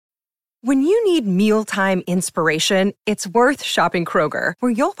When you need mealtime inspiration, it's worth shopping Kroger,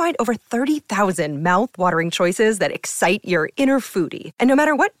 where you'll find over 30,000 mouth-watering choices that excite your inner foodie. And no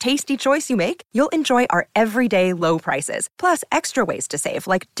matter what tasty choice you make, you'll enjoy our everyday low prices, plus extra ways to save,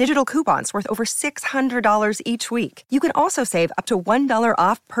 like digital coupons worth over $600 each week. You can also save up to $1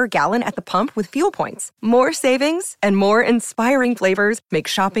 off per gallon at the pump with fuel points. More savings and more inspiring flavors make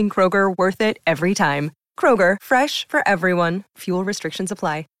shopping Kroger worth it every time. Kroger, fresh for everyone. Fuel restrictions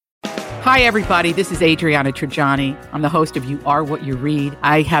apply. Hi, everybody. This is Adriana Trajani. I'm the host of You Are What You Read.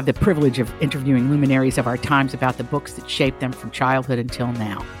 I have the privilege of interviewing luminaries of our times about the books that shaped them from childhood until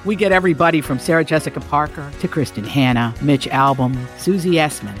now. We get everybody from Sarah Jessica Parker to Kristen Hanna, Mitch Albom, Susie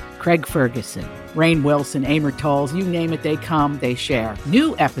Essman, Craig Ferguson, Rainn Wilson, Amor Tolls, you name it, they come, they share.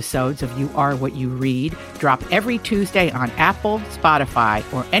 New episodes of You Are What You Read drop every Tuesday on Apple, Spotify,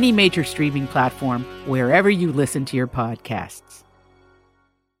 or any major streaming platform wherever you listen to your podcasts.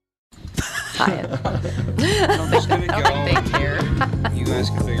 I don't think they care. You guys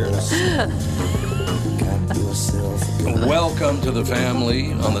can figure it out. Welcome to the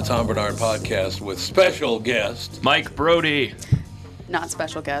family on the Tom Bernard Podcast with special guest Mike Brody. Not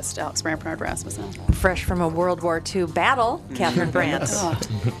special guest, Alex Bernard Rasmussen. Fresh from a World War II battle, Catherine Brandt.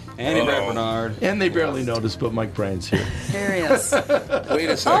 Andy Brad Bernard. And they barely noticed, but Mike Brandt's here. There he is. Wait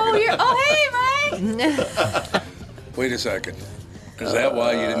a second. Hey, Mike! Wait a second. Is that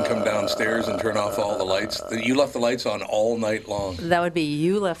why you didn't come downstairs and turn off all the lights? You left the lights on all night long. That would be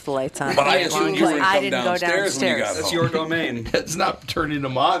you left the lights on. But I assumed you were going to I come didn't go downstairs when you got downstairs. home. That's your domain. It's not turning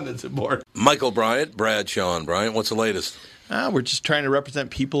them on that's important. Michael Bryant, Bradshaw and Bryant, what's the latest? We're just trying to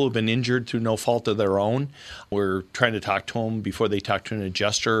represent people who've been injured through no fault of their own. We're trying to talk to them before they talk to an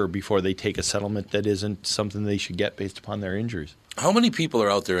adjuster or before they take a settlement that isn't something they should get based upon their injuries. How many people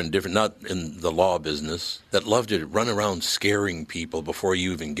are out there in different, not in the law business, that love to run around scaring people before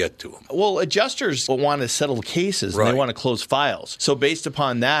you even get to them? Well, adjusters want to settle cases and Right. they want to close files. So based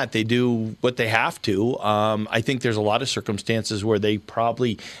upon that, they do what they have to. I think there's a lot of circumstances where they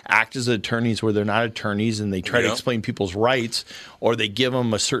probably act as attorneys where they're not attorneys and they try to explain people's rights or they give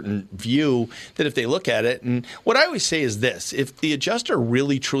them a certain view that if they look at it. And what I always say is this, if the adjuster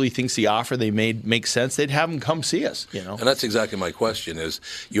really truly thinks the offer they made makes sense, they'd have them come see us. You know? And that's exactly my question is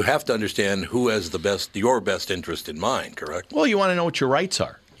you have to understand who has your best interest in mind, correct? Well, you want to know what your rights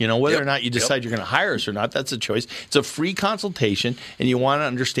are. You know, whether or not you decide you're going to hire us or not, that's a choice. It's a free consultation, and you want to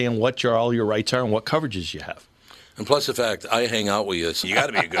understand what all your rights are and what coverages you have. And plus the fact I hang out with you, so you got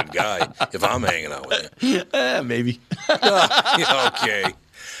to be a good guy if I'm hanging out with you. Maybe. Okay.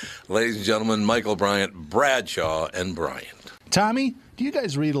 Ladies and gentlemen, Michael Bryant, Bradshaw, and Bryant. Tommy, do you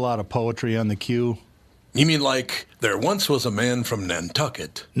guys read a lot of poetry on the queue? You mean like, there once was a man from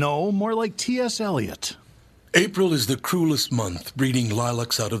Nantucket? No, more like T.S. Eliot. April is the cruelest month, breeding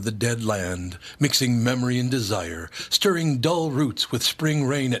lilacs out of the dead land, mixing memory and desire, stirring dull roots with spring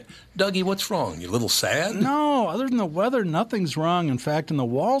rain. Dougie, what's wrong? You a little sad? No, other than the weather, nothing's wrong. In fact, in the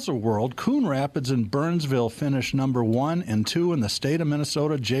Walser world, Coon Rapids and Burnsville finished number 1 and 2 in the state of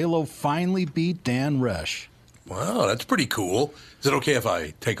Minnesota. J-Lo finally beat Dan Resch. Wow, that's pretty cool. Is it okay if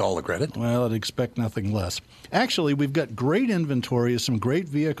I take all the credit? Well, I'd expect nothing less. Actually, we've got great inventory of some great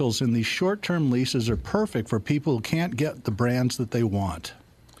vehicles, and these short-term leases are perfect for people who can't get the brands that they want.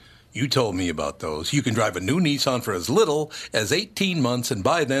 You told me about those. You can drive a new Nissan for as little as 18 months, and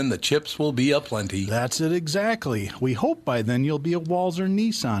by then the chips will be aplenty. That's it exactly. We hope by then you'll be a Walser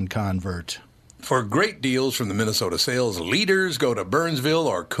Nissan convert. For great deals from the Minnesota sales leaders, go to Burnsville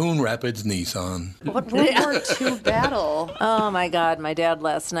or Coon Rapids Nissan. What World War II battle? Oh my God, my dad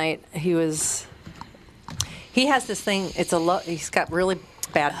last night, he has this thing, he's got really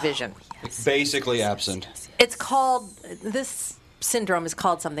bad vision. Basically absent. It's called, this syndrome is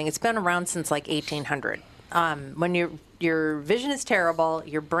called something. It's been around since like 1800. When your vision is terrible,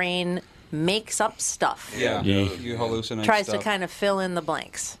 your brain makes up stuff. Yeah. You hallucinate Tries stuff. to kind of fill in the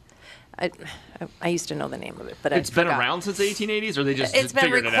blanks. I used to know the name of it, but It's I been forgot. around since the 1880s, or they just It's been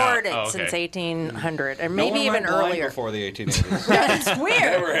figured recorded it out? since 1800, or No maybe one even went blind earlier. before the 1880s. That's weird.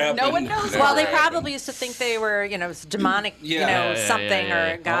 Never happened. No one knows. Never Well, they happened. probably used to think they were, demonic, something,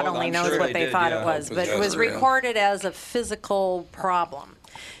 or God Oh, only I'm knows sure what they they did, thought yeah. it was. But it was Possessor, yeah. recorded as a physical problem.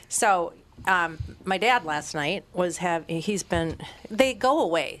 So, my dad last night they go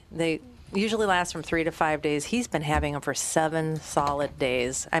away. They usually last from 3 to 5 days. He's been having them for 7 solid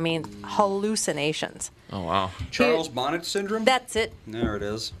days. I mean, hallucinations. Oh, wow. Charles Bonnet syndrome? That's it. There it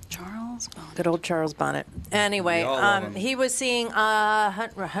is. Charles Bonnet. Good old Charles Bonnet. Anyway, We all love him. he was seeing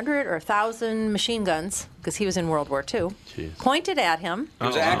 100 or 1,000 machine guns, because he was in World War II, Jeez. pointed at him. He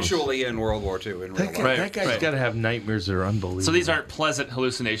was actually in World War II in real life. That guy's got to have nightmares that are unbelievable. So these aren't pleasant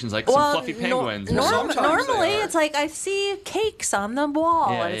hallucinations like some fluffy penguins. Sometimes they normally, are. it's like I see cakes on the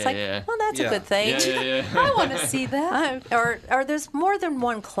wall, Yeah, and it's yeah, like, yeah. well, that's a Yeah. good thing. Yeah. I want to see that. Or there's more than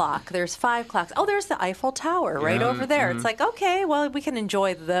one clock. There's 5 clocks. Oh, there's the Eiffel Tower right over there. It's like, okay, well, we can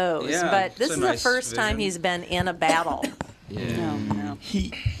enjoy those. Yeah, but it's this a is nice the first time vision. he's been in a battle. No.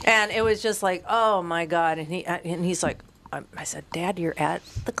 And it was just like, oh my God. And he's like, I said, Dad, you're at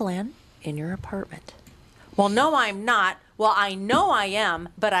the Glen in your apartment. Well, no, I'm not. Well, I know I am,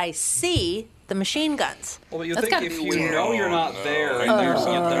 but I see the machine guns. Well, but you That's think gotta if be you weird. know you're not there and they're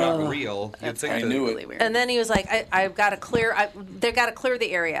not real, you'd think That's that really weird. And then he was like, I've got to clear, they've got to clear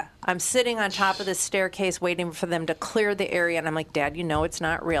the area. I'm sitting on top of this staircase waiting for them to clear the area. And I'm like, Dad, you know it's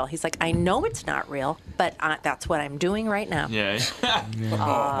not real. He's like, I know it's not real, but that's what I'm doing right now. Yeah.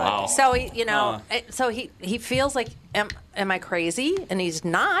 Wow. So, so he feels like, am I crazy? And he's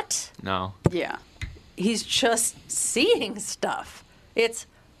not. No. Yeah. He's just seeing stuff. It's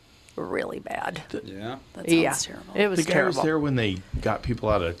really bad. Yeah. That sounds terrible. It was The guy terrible. was there when they got people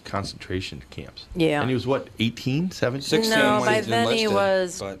out of concentration camps. Yeah. And he was, what, 18, 17? 16 No, when by he's then he enlisted,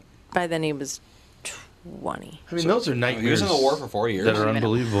 was. but- By then he was 20. I mean, those are nightmares. He was in the war for 4 years. That are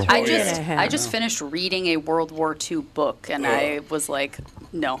unbelievable. Yeah. I just finished reading a World War II book, and I was like,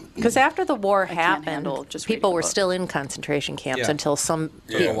 no. Because after the war can't happened, handle just reading people a were book. still in concentration camps Yeah. until some,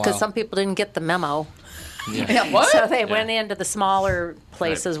 Yeah, a because while. some people didn't get the memo. Yeah, what? So they went into the smaller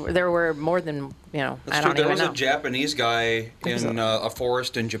places where there were more than, That's I true. don't There even was know. a Japanese guy in a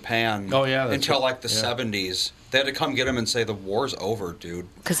forest in Japan. Oh, yeah, that's until right. like the 70s. They had to come get him and say the war's over, dude.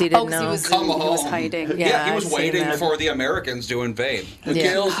 Because he didn't 'cause know. he was, Come he was home. hiding. Yeah, he was I've seen waiting that. for the Americans to invade.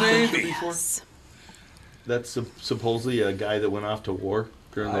 McHale's Navy. That's supposedly a guy that went off to war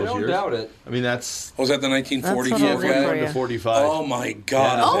during I those don't years. doubt it. I mean, that's Was that the 1944 That's what I'll look guy? for you. to 45. Oh my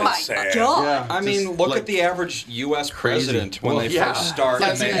God! Oh is that my sad? God. Yeah, I mean, just look like at the average U.S. crazy. president when Well, they yeah. first start I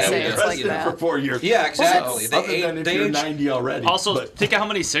and was they gonna say, have it's like president that. for 4 years. Yeah, exactly. Other than if you're 90 already. Also, but- think of how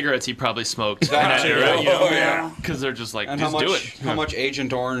many cigarettes he probably smoked. That too. Oh, yeah. Because they're just like, And just do it. how much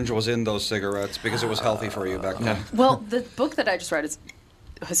Agent Orange was in those cigarettes because it was healthy for you back then. Well, the book that I just read is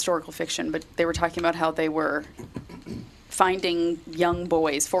historical fiction, but they were talking about how they were finding young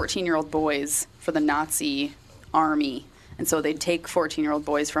boys, 14-year-old boys, for the Nazi army. And so they'd take 14-year-old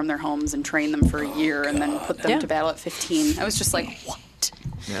boys from their homes and train them for a year and then put them Yeah. to battle at 15. I was just like, what?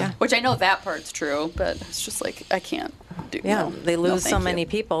 Yeah. Which I know that part's true, but it's just like, I can't do Yeah, no, they no, lose thank so you. many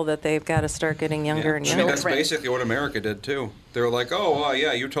people that they've got to start getting younger and I mean, younger. that's basically what America did too. They were like, "Oh,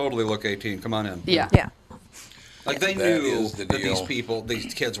 yeah, you totally look 18. Come on in." Yeah. Yeah. Like they That knew is the that these deal. people,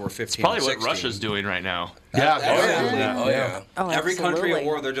 these kids were 15. Probably and what 16. Russia's doing right now. yeah, Absolutely. Oh yeah. Oh, Every country at absolutely.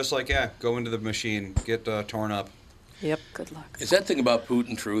 war, they're just like, "Yeah, go into the machine, get torn up." Yep. Good luck. Is that thing about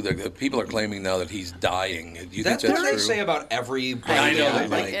Putin true? That people are claiming now that he's dying. Do you That's think what that's they true? say about everybody. I know I they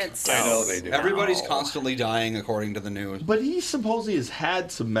like. do. It's- I know they do. Everybody's constantly dying, according to the news. But he supposedly has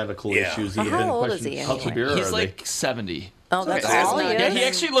had some medical Yeah. issues. Well, He how had been old is questioned. he How anyway? severe He's are like 70. Oh, that's That's all he not- is. Yeah, he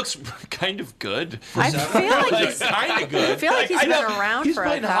actually looks kind of good. I feel like he's kind of good. I feel like he's I been know. around He's for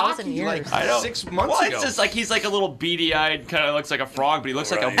playing 1,000 hockey years. like I know. 6 months Well, ago. it's just like he's like a little beady-eyed, kind of looks like a frog, but he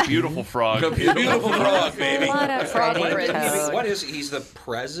looks like a Right. beautiful frog. Beautiful frog, baby. What a Friday toad. What is he? He's the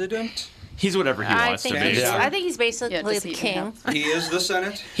president? He's whatever he I wants to think be. he's, Yeah. I think he's basically Yeah, does the he even king. have- He is the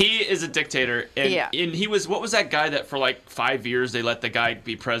Senate? He is a dictator, and, Yeah. and he was. What was that guy that for like 5 years they let the guy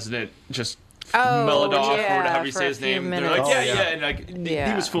be president? Just Oh, Melodov, yeah, or however you for say a his few name. They're minutes. like, Oh, yeah, yeah. and like he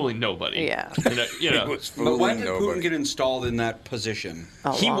Yeah. was fooling nobody. Yeah. You know. He was But when fooling did nobody. Putin get installed in that position?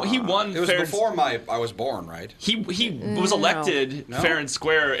 he won. It was fair and- before I was born, right? He was elected No. fair and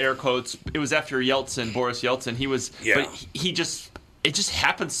square, air quotes. It was after Yeltsin, Boris Yeltsin. He was, Yeah. but he just. It just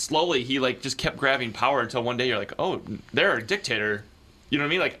happened slowly. He like just kept grabbing power until one day you're like, oh, they're a dictator. You know what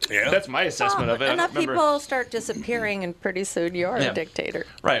I mean? Like Yeah. that's my assessment of it. I don't Enough remember. people start disappearing, and pretty soon you're Yeah. a dictator.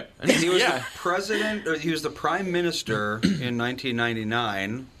 Right. He was yeah. the president, or he was the prime minister in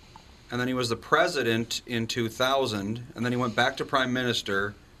 1999, and then he was the president in 2000, and then he went back to prime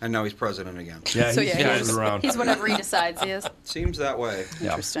minister, and now he's president again. yeah, So he's yeah, floating around. he's whatever he decides he is. Seems that way.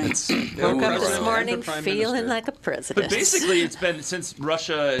 Interesting. Woke up president this and morning the prime feeling minister. like a president. But basically, it's been since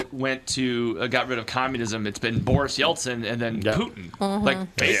Russia went to got rid of communism. It's been Boris Yeltsin and then Yeah. Putin. Mm-hmm.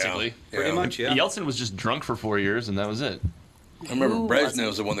 Like basically, Pretty much, yeah. Yeltsin was just drunk for 4 years, and that was it. I remember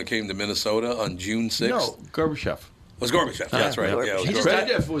Brezhnev's the one that came to Minnesota on June 6th. No, Gorbachev. It was Gorbachev. That's right. Yeah, it was He just Gorbachev.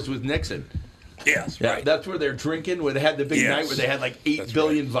 Brezhnev was with Nixon. Yes, Yeah, right. that's where they're drinking. Where they had the big Yes. night where they had like 8 That's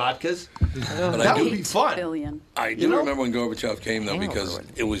billion vodkas. But That I would be fun. Billion. I do remember when Gorbachev came, though, because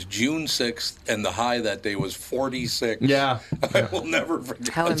Hangover. it was June 6th, and the high that day was 46. Yeah. I will never forget.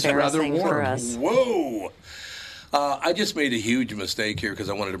 How that. embarrassing for warm. us. Whoa! I just made a huge mistake here because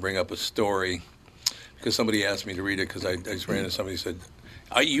I wanted to bring up a story because somebody asked me to read it because I just ran into somebody who said,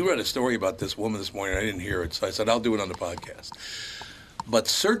 you read a story about this woman this morning. I didn't hear it, so I said, I'll do it on the podcast. But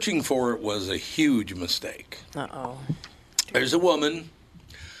searching for it was a huge mistake. Uh-oh. There's a woman.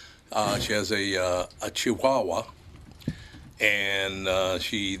 She has a Chihuahua, and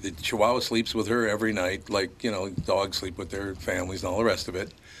the Chihuahua sleeps with her every night, like dogs sleep with their families and all the rest of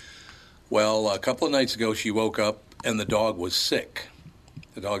it. Well, a couple of nights ago, she woke up and the dog was sick.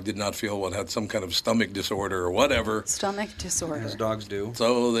 The dog did not feel well, had some kind of stomach disorder or whatever. Stomach disorder. As dogs do.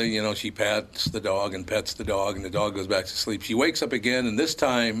 So she pats the dog and pets the dog, and the dog goes back to sleep. She wakes up again, and this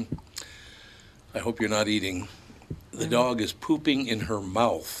time, I hope you're not eating. The dog is pooping in her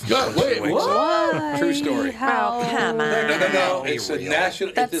mouth. God, when she wait, wakes what? up. True story. Oh, come on. No. Be It's a real.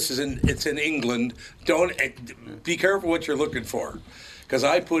 national. It's in England. Don't be careful what you're looking for, because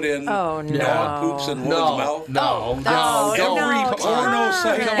I put in Oh, no. dog poops in woman's mouth. No, that's- no, no, Every porno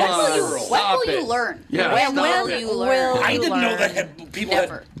site in Come the on. world. When Stop will you it. learn? Yeah. When Will will you you learn? learn? I didn't know learn. that people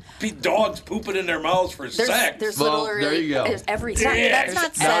Never. had dogs pooping in their mouths for sex. There's Well, literally there you go. there's every Yeah. time. That's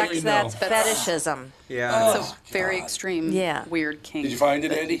not Now sex, you that's know. fetishism. Yeah. It's a very extreme, Yeah. weird kink. Did you find it,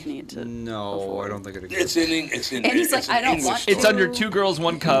 that Andy? you need to No, avoid. I don't think it exists. It's in. And he's like, it's an I don't English want story. It's under 2 girls,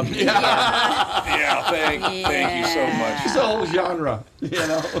 1 cup. Yeah, thank you so much. It's a whole genre,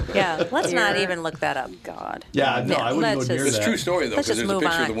 Yeah, let's not Dear even look that up. God. Yeah, no, Yeah, I wouldn't let's go near just- It's a that. true story though, Let's because just there's a move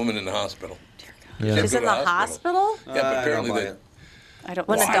picture of the on. woman in the hospital. Yeah. Can't She's go in to the hospital? Yeah, but I apparently don't buy they. it. I don't.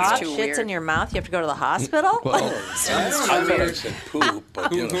 When a Wow, dog it's too shits weird. in your mouth, you have to go to the hospital? I thought I said poop,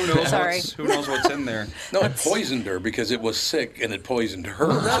 but Who knows? Sorry. Who knows what's in there? no, it poisoned her because it was sick and it poisoned her.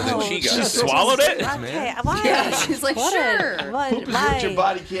 So then she got She sick. swallowed it? Okay, why? Yeah, she's like, What sure. What, Poop is what your why?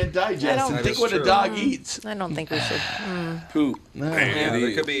 body can't digest. don't- And That think is what a true. dog eats. I don't think we should. poop. Yeah,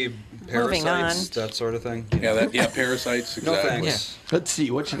 there could be Moving parasites, that sort of thing. Parasites. No Exactly. thanks. Let's see,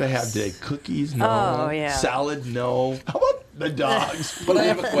 what should I have today? Cookies? No. Oh, yeah. Salad? No. How about the dogs? But I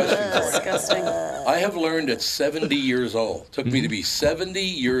have a question for you. Disgusting. I have learned at 70 years old. Took me to be 70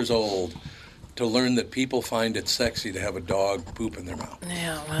 years old to learn that people find it sexy to have a dog poop in their mouth.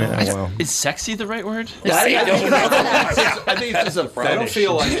 Yeah, well. Yeah, well. Is sexy the right word? I don't know. I think it's just a fetish. I don't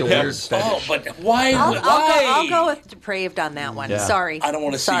feel like It's a it. weird Oh, fetish. but why? I'll go with depraved on that one. Yeah. Sorry. I don't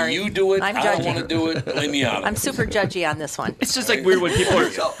want to see Sorry. you do it. I'm I don't want to judging. do it. Leave me out of I'm it. super judgy on this one. It's just like weird when people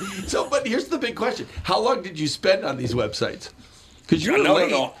are. But here's the big question: how long did you spend on these websites? Because you were No, late.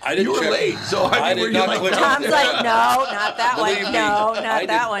 no, I didn't You were check. late. So I mean, did were you not like, click on Tom's it. like, no, not that one. Believe me, No, I not did-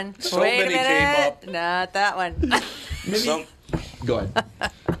 that one. so Wait a many came minute. up. Not that one. Some, Go ahead.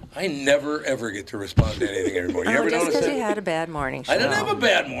 I never ever get to respond to anything every morning. You Oh, ever just notice because that? you had a bad morning. I didn't Cheryl. have a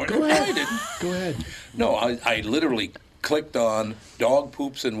bad morning. No, I didn't. Go ahead. No, I literally clicked on dog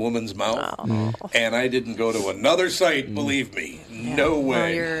poops in woman's mouth, and I didn't go to another site. Believe me, no Well,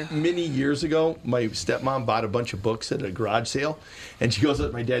 way. you're Many years ago, my stepmom bought a bunch of books at a garage sale, and she goes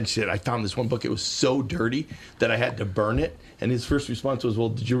up to my dad and she said, I found this one book. It was so dirty that I had to burn it. And his first response was, well,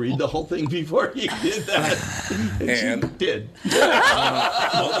 did you read the whole thing before you did that? And? she did.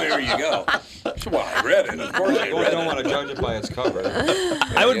 Well, there you go. Well, I read it. Of course, I Well, I read don't it. want to judge it by its cover.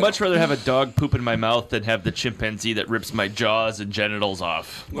 I would much rather have a dog poop in my mouth than have the chimpanzee that rips my jaws and genitals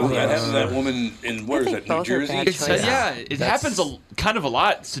off. Well, that happened to that woman in where is think it, New both are Jersey? bad It's, choices. it happens kind of a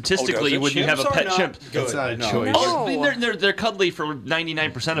lot statistically Oh, does it? when you have a Chimps are pet not chimp. good. That's not a No. choice. Oh, No. they're cuddly for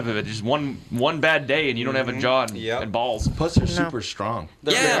 99% of it. Just one bad day and you don't have a jaw and, Yep. and balls. Plus, they're super strong.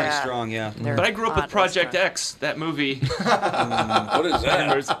 They're Yeah. very strong, yeah. They're But I grew up with oddly Project strong. X, that movie. What is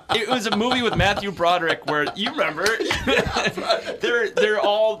that? It was a movie with Matthew Broderick where you remember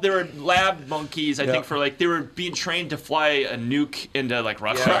they're lab monkeys. I think for like they were being trained to fly a nuke into like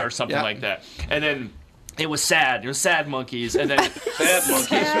Russia Yeah. or something Yeah. like that, and then. It was sad. It was sad monkeys, and then Bad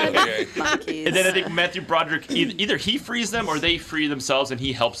monkeys. Okay. Monkeys. and then I think Matthew Broderick either he frees them or they free themselves, and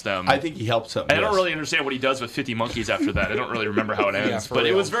he helps them. I think he helps them. I don't yes. really understand what he does with 50 monkeys after that. I don't really remember how it ends, for but it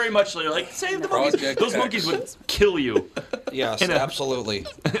real. was very much like save the monkeys. Project Those X. monkeys would kill you. Yes, In a- absolutely.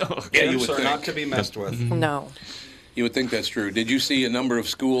 Yeah, you Chimps would are think. not to be messed with. No. You would think that's true. Did you see a number of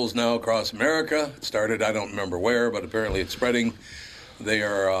schools now across America? It started, I don't remember where, but apparently it's spreading. They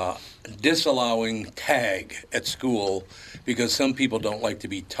are disallowing tag at school because some people don't like to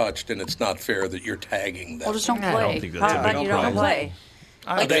be touched, and it's not fair that you're tagging them. Well, just don't play. I don't think that's How a about big you don't problem. play?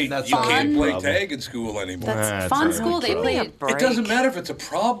 Like, You that's can't play problem. tag in school anymore. That's fun school. They play. It doesn't matter if it's a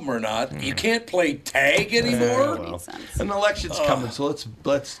problem or not. You can't play tag anymore. Makes sense. An election's coming, so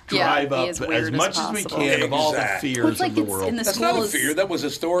let's drive be up as as weird as much as we possible. can of all the Exactly. fears Well, it's like of the it's world. in the That's not a schools. fear. That was a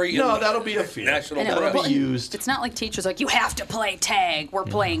story. No, in that'll be a fear. National I know, That'll press. be used. It's not like teachers are like, you have to play tag. We're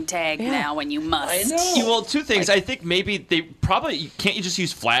playing tag now, and you must. I know. Yeah, well, two things. I think maybe they probably can't you just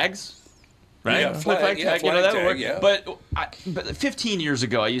use flags, right? Yeah, flag tag, tag, that would work. yeah. But 15 years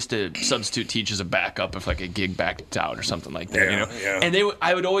ago, I used to substitute teach as a backup if like a gig backed out or something like that. Yeah, yeah. And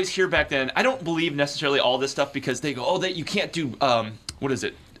I would always hear back then. I don't believe necessarily all this stuff because they go, oh, that you can't do what is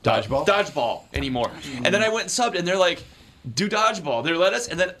it? Dodgeball? Dodgeball anymore. And then I went and subbed, and they're like, do dodgeball. They let us,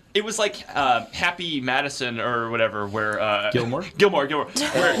 and then it was like Happy Madison or whatever, where Gilmore? Gilmore, or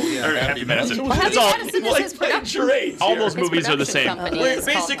Happy Madison. Well, Happy It's all- Madison is his production. all those His movies are the production same. company Where is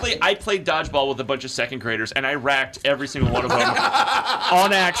called basically, I played dodgeball with a bunch of second graders, and I racked every single one of them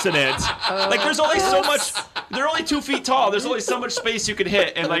on accident. Like, there's only so much. They're only 2 feet tall. There's only so much space you can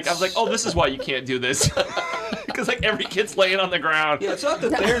hit, and like I was like, oh, this is why you can't do this, because like every kid's laying on the ground. Yeah, it's not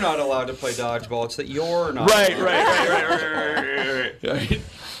that they're not allowed to play dodgeball; it's that you're not. Right. Right.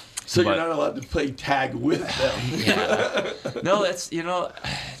 So you're But- not allowed to play tag with them. No,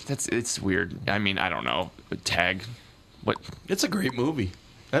 it's weird. I mean, I don't know. Tag, what? It's a great movie.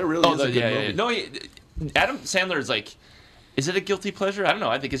 That really is a good movie. No, Adam Sandler is like, is it a guilty pleasure? I don't know.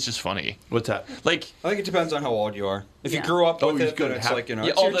 I think it's just funny. What's that? Like, I think it depends on how old you are. If you Yeah. grew up Oh, with he's it, good then at it's like, yeah,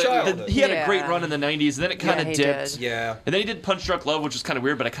 it's all your childhood. he had a great Yeah. run in the 90s, and then it kind of he dipped. did. Yeah. And then he did Punch Drunk Love, which was kind of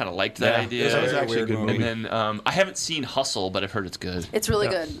weird, but I kind of liked that Yeah, idea. that was Very actually a weird good movie. movie. And then I haven't seen Hustle, but I've heard it's good. It's really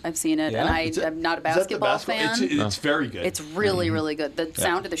good. I've seen it, Yeah? and I'm not a Is that the basketball fan. It's very good. It's really, really good. The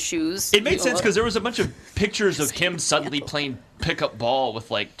sound of the shoes. It made sense because there was a bunch of pictures of him suddenly playing pickup ball with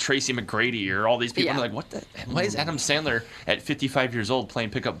like Tracy McGrady or all these people. Yeah. And they're like, what the? Why is Adam Sandler at 55 years old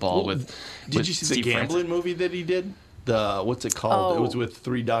playing pickup ball with? Did you see Steve the Francis? gambling movie that he did? What's it called? Oh. It was with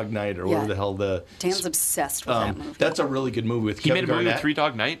Three Dog Night or Yeah. whatever the hell the. Dan's obsessed with that movie. That's a really good movie with He Kevin made a movie Garnett. with Three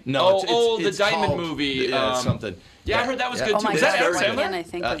Dog Night. No, the it's Diamond called- movie. Yeah, something. Yeah, I heard that was Yeah. good Oh too. my Is God! that Adam very good. Again, Sandler? I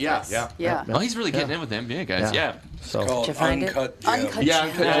think Yeah, of yeah, this. yeah. Oh, he's really getting in with them. Yeah, guys. Yeah. So Called Did you find it? Uncut Uncut Gems. Yeah,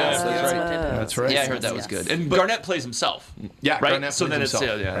 Uncut Gems. Gems, that's what right. it is. That's right. Yeah, I heard that was Yes. good. And Garnett plays himself. Yeah, Right. Garnett So plays then it's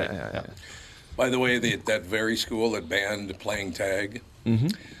himself. yeah. Right. By the way, that very school that banned playing tag,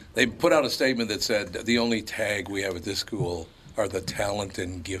 they put out a statement that said the only tag we have at this school are the talented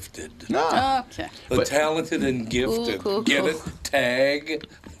and gifted. Okay. The talented and gifted. Cool. Get it? Tag.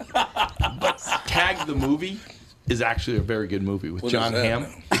 Tag the movie is actually a very good movie with What John is that Hamm. now?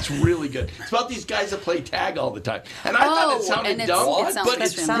 It's really good. It's about these guys that play tag all the time. And I thought it Oh, sounded and dumb, it sounds but good.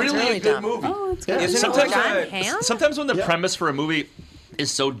 it's It sounds really really a good dumb. movie. Oh, it's good. Isn't it Sometimes- like John a- Hamm? Sometimes when the premise for a movie is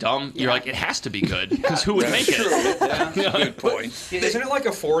so dumb, you're like, it has to be good because who would make it? Good point. Isn't it like a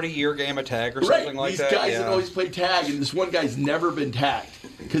 40-year game of tag or Right, something like these that? guys Yeah. that always play tag, and this one guy's never been tagged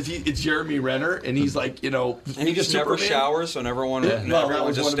because it's Jeremy Renner, and he's like, And he just never Superman. showers, so everyone, Yeah. Well, that everyone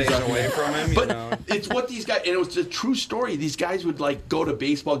was just one of his stays arguments. away from him. But you know? it's what these guys, and it was a true story. These guys would like go to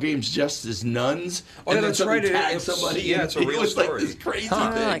baseball games just as nuns, Oh, yeah, and then that's somebody right. tag It's- somebody. yeah, and it's a it real was story. like this crazy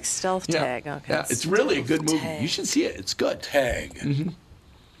Oh, thing. like stealth Yeah. tag. Okay. Yeah, it's really a good movie. Tag. You should see it. It's good. Tag.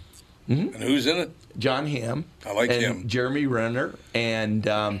 And who's in it? John Hamm. I like and him. Jeremy Renner and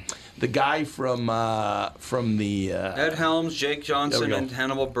the guy from the. Ed Helms, Jake Johnson, go. and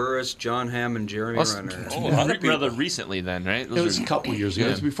Hannibal Buress, John Hamm, and Jeremy Well, Renner. Oh, a lot of people. Rather recently, then, right? It was a couple years ago.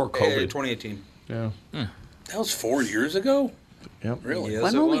 It was before COVID. 2018. Yeah. That was 4 years ago? Yep. Really? Yes,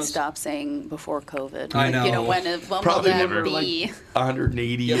 When it will we was. stop saying before COVID? I know. You know, when will Probably that never be? like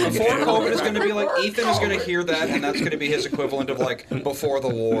 180. Yeah, before COVID is going to be like Ethan is going to hear that, and that's going to be his equivalent of like before the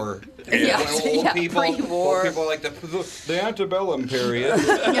war. Yeah, When old yeah, people, pre-war. old people are like the antebellum period. It's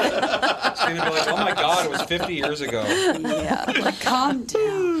going to be like, oh my god, it was 50 years ago. Yeah, like, calm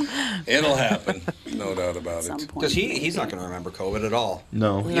down. It'll happen. No doubt about At some it. point. Because he's not going to remember COVID at all.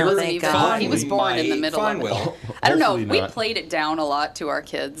 No. He No, wasn't thank even. God. He was born in the middle Fine of it. will. I don't know. Hopefully We not. played it down a lot to our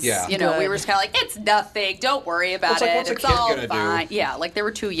kids. Yeah. You know, we Good. were just kind of like, it's nothing. Don't worry about It's like, it. what's a It's kid all gonna do? fine. Yeah, like they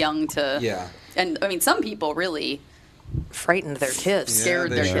were too young to. Yeah. And I mean, some people really Frightened their kids.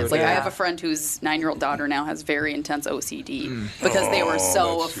 scared they their should. kids. Like I Yeah. have a friend whose 9-year-old daughter now has very intense OCD because they were Oh,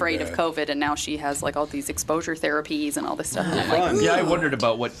 so that's too afraid of bad. COVID, and now she has like all these exposure therapies and all this stuff. And I'm like, Fun. Yeah, I wondered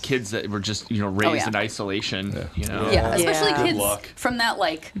about what kids that were just raised yeah. in isolation. You know. yeah, especially Yeah. kids luck. from that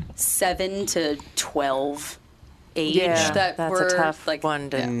like 7 to 12 age Yeah, that that's were a tough like one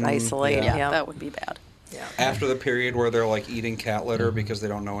to isolate. Yeah, Yeah. that would be bad. After the period where they're like eating cat litter because they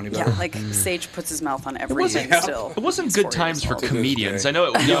don't know any better. Yeah, like Sage puts his mouth on everything still. It wasn't good times for comedians. I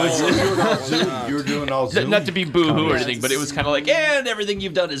know it You was. were doing all Zoom. Not to be boo-hoo or anything, but it was kind of like, and everything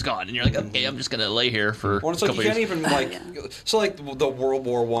you've done is gone. And you're like, okay, I'm just going to lay here for Well, it's a like couple you can't years. even like. So like the World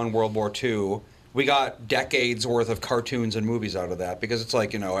War I, World War II, we got decades worth of cartoons and movies out of that because it's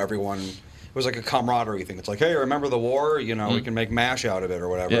like everyone. It was like a camaraderie thing. It's like, hey, remember the war? We can make MASH out of it or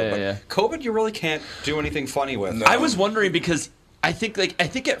whatever. Yeah, but COVID, you really can't do anything funny with. I was wondering because I think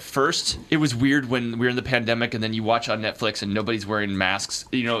at first it was weird when we were in the pandemic and then you watch on Netflix and nobody's wearing masks.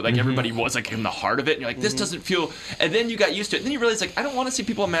 Everybody was like in the heart of it. And you're like, this doesn't feel. And then you got used to it. And then you realize like I don't want to see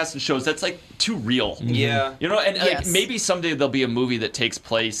people in masks in shows. That's like too real. Yeah. And like maybe someday there'll be a movie that takes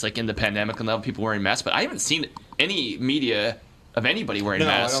place like in the pandemic and they'll have people wearing masks. But I haven't seen any media of anybody wearing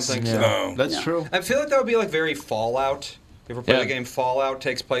masks. I don't think so. No. That's true. I feel like that would be like very Fallout. You ever play the game Fallout?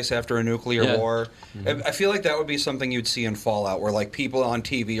 Takes place after a nuclear war. I feel like that would be something you'd see in Fallout, where like people on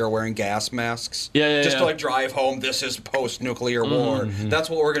TV are wearing gas masks. Just to like drive home. This is post-nuclear war. That's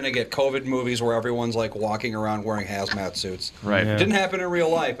what we're gonna get. COVID movies where everyone's like walking around wearing hazmat suits. Right. It didn't happen in real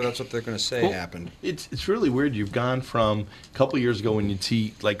life, but that's what they're gonna say happened. It's really weird. You've gone from a couple years ago when you'd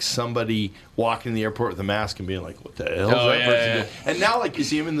see like somebody walking in the airport with a mask and being like, "What the hell is that person doing?" And now like you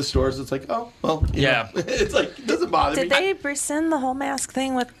see them in the stores, it's like, "Oh, well, you know." It's like it doesn't bother me. Did they rescind the whole mask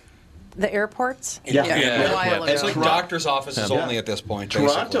thing with the airports? A while It's ago. like doctor's offices only at this point.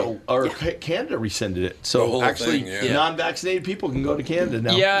 Toronto basically. or Canada rescinded it, The so whole actually thing, non-vaccinated people can go to Canada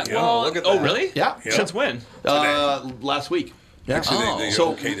now. Well, look at oh that. really? Yeah. Since when? Last week. Yeah. Actually, they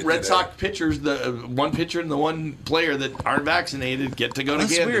So okayed it Red today. Sox pitchers, the one pitcher and the one player that aren't vaccinated get to go to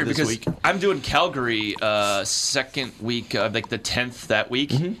That's Canada weird this because week. I'm doing Calgary second week, like the 10th that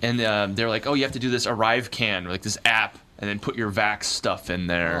week, and they're like, "Oh, you have to do this ArriveCan, like this app, and then put your vax stuff in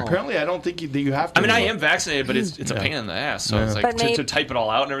there." Apparently, I don't think you have to. I mean, I anymore. am vaccinated, but it's a pain in the ass. So it's like But to type it all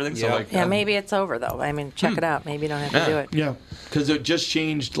out and everything. So like, Yeah, maybe it's over though. I mean, check it out. Maybe you don't have to do it. Yeah, because it just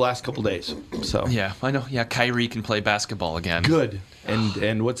changed the last couple days. So yeah, I know. Yeah, Kyrie can play basketball again. good.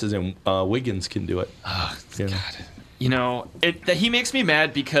 And what's his name? Wiggins can do it. That he makes me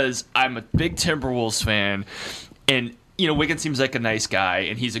mad because I'm a big Timberwolves fan, and Wiggins seems like a nice guy,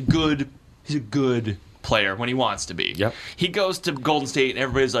 and he's a good player when he wants to be. Yep. He goes to Golden State, and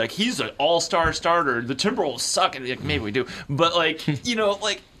everybody's like, he's an all-star starter. The Timberwolves suck, and like, maybe we do, but like,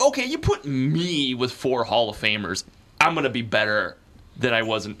 okay, you put me with 4 Hall of Famers, I'm gonna be better than I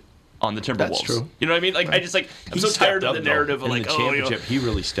wasn't on the Timberwolves. That's true. You know what I mean? Like, I just like I'm so tired of the narrative of like, in the championship. He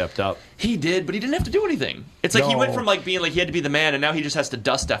really stepped up. he did, but he didn't have to do anything. It's like he went from like being like he had to be the man, and now he just has to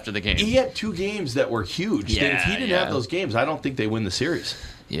dust after the game. He had 2 games that were huge. Yeah, If he didn't have those games, I don't think they win the series.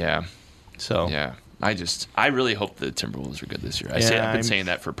 Yeah. So Yeah. I really hope the Timberwolves are good this year. I've been saying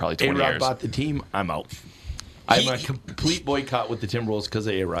that for probably 20 A-Rod years. bought the team. I'm out. I'm a complete boycott with the Timberwolves because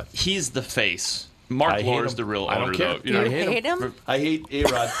of A-Rod. He's the face. Mark I hate Lore is him. the real I don't owner, care. though. You hate him? I hate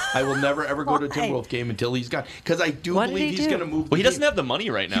A-Rod. I will never ever go to a Why? Timberwolves game until he's gone because I do What did believe he he's do? going to move. Well, he the doesn't team. have the money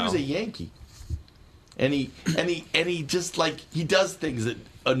right now. He was a Yankee, and he just like he does things that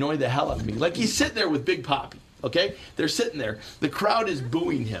annoy the hell out of me. Like he's sitting there with Big Papi. Okay, they're sitting there. The crowd is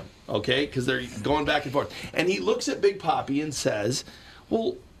booing him. Okay, because they're going back and forth, and he looks at Big Papi and says,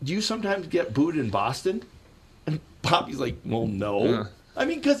 "Well, do you sometimes get booed in Boston?" And Papi's like, "Well, no." Yeah. I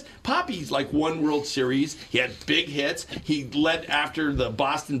mean, because Papi's like won World Series. He had big hits. He led after the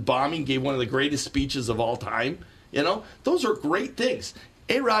Boston bombing, gave one of the greatest speeches of all time. Those are great things.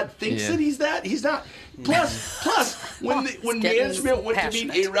 A-Rod thinks that he's that. He's not. Plus, when management went to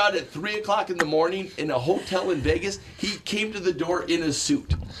meet A-Rod at 3 o'clock in the morning in a hotel in Vegas, he came to the door in a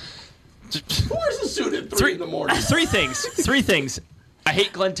suit. Who wears a suit at 3 in the morning? 3 things. I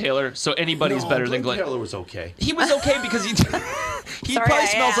hate Glenn Taylor, so anybody's better than Glenn. Taylor was okay. He was okay because he Sorry, probably I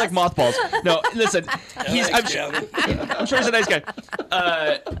smells like asked. mothballs. No, listen, I'm sure he's a nice guy.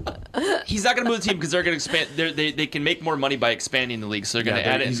 He's not going to move the team because they're going to expand. They can make more money by expanding the league, so they're going to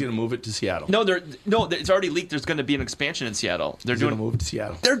add it. He's going to move it to Seattle. No, it's already leaked. There's going to be an expansion in Seattle. He's going to move to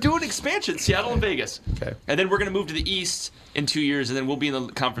Seattle. They're doing expansion, Seattle and Vegas. Okay. And then we're going to move to the East in 2 years, and then we'll be in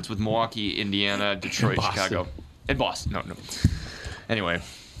the conference with Milwaukee, Indiana, Detroit, Chicago, and Boston. No. Anyway.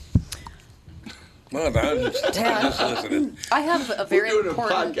 No, I'm just listening. I have a very We're doing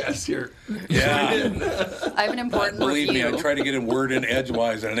important. a podcast here. Yeah. I have an important Believe me, review. I try to get a word in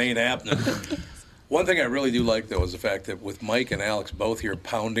edgewise, and it ain't happening. One thing I really do like, though, is the fact that with Mike and Alex both here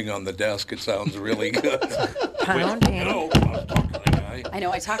pounding on the desk, it sounds really good. Pounding. I was talking to the guy. I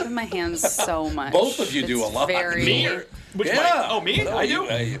know. I talk with my hands so much. Both of you do It's a lot. Very, Me or- Which Yeah. Mike? Oh, me? No, I do?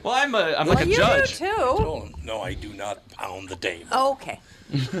 Well, I'm like a you judge. do too. told him, no, I do not pound the table. Okay.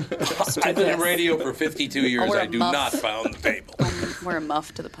 I've been in radio for 52 years. wear a I do muff. not pound the table. Wear a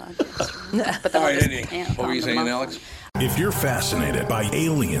muff to the podcast. But then All I'll right, just Eddie, pant what were on you the saying, muff Alex? one. If you're fascinated by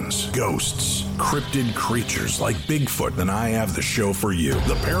aliens, ghosts, cryptid creatures like Bigfoot, then I have the show for you.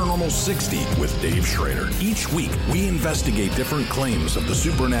 The Paranormal 60 with Dave Schrader. Each week, we investigate different claims of the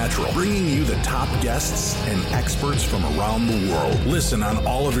supernatural, bringing you the top guests and experts from around the world. Listen on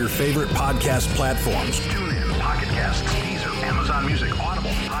all of your favorite podcast platforms. Tune in, Pocket Casts, Deezer, Amazon Music, Audible,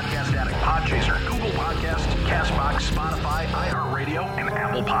 Podcast Addict, Podchaser, Google Podcasts, CastBox, Spotify, iHeartRadio, and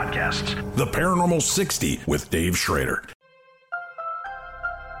Apple Podcasts. The Paranormal 60 with Dave Schrader.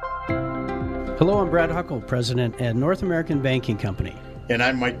 Hello, I'm Brad Huckle, President at North American Banking Company. And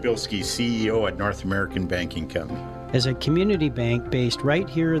I'm Mike Bilski, CEO at North American Banking Company. As a community bank based right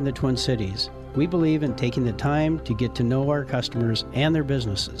here in the Twin Cities, we believe in taking the time to get to know our customers and their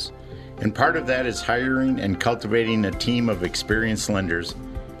businesses. And part of that is hiring and cultivating a team of experienced lenders.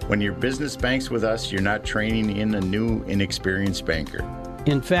 When your business banks with us, you're not training in a new, inexperienced banker.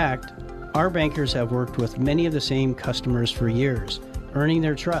 In fact, our bankers have worked with many of the same customers for years, earning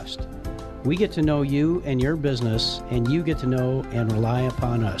their trust. We get to know you and your business, and you get to know and rely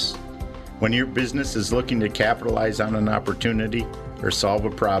upon us. When your business is looking to capitalize on an opportunity or solve a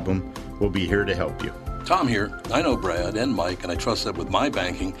problem, we'll be here to help you. Tom here. I know Brad and Mike, and I trust that with my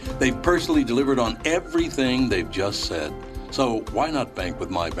banking, they've personally delivered on everything they've just said. So why not bank with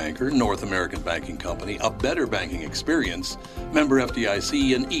my banker, North American Banking Company, a better banking experience, member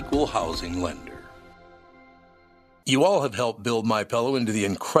FDIC, an equal housing lender. You all have helped build MyPillow into the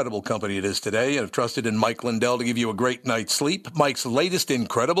incredible company it is today and have trusted in Mike Lindell to give you a great night's sleep. Mike's latest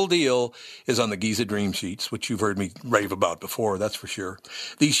incredible deal is on the Giza Dream Sheets, which you've heard me rave about before, that's for sure.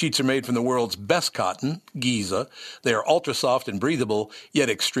 These sheets are made from the world's best cotton, Giza. They are ultra soft and breathable, yet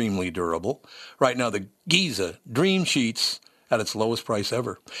extremely durable. Right now, the Giza Dream Sheets at its lowest price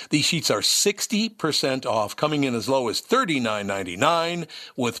ever. These sheets are 60% off, coming in as low as $39.99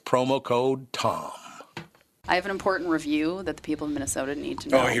 with promo code TOM. I have an important review that the people of Minnesota need to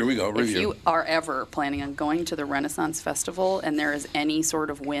know. Oh, here we go, review. If you are ever planning on going to the Renaissance Festival and there is any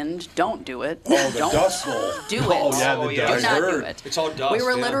sort of wind, don't do it. Oh, the don't dust bowl. do it. Oh, yeah, the dust. Do not do it. It's all dust. We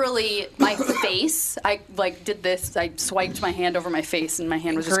were yeah. literally, my face, I did this, I swiped my hand over my face and my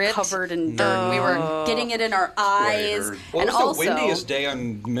hand was just Grit? covered in dirt. We were getting it in our eyes. Well, and it was also, the windiest day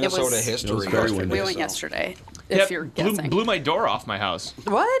on Minnesota history. We went yesterday. If you're guessing. Blew my door off my house.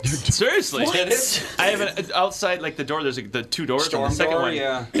 What? Seriously. Did it? I have an outside, like the door, there's the two doors Storm on the second door, one.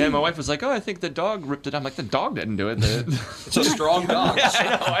 yeah. And my wife was like, oh, I think the dog ripped it. I'm like, the dog didn't do it. It's a strong dog. Yeah, I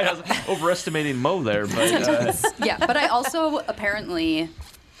know. I was overestimating Mo there. But Yeah, but I also, apparently,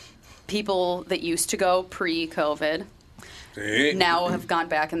 people that used to go pre-COVID now have gone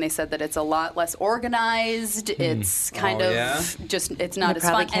back and they said that it's a lot less organized. It's kind just, it's not as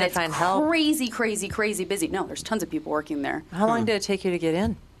fun. Can't And find it's help. crazy busy. No, there's tons of people working there. How long did it take you to get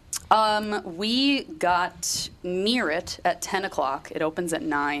in? We got near it at 10 o'clock. It opens at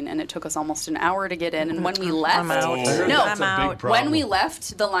 9, and it took us almost an hour to get in. And when we left, I'm out. no, I'm out. when we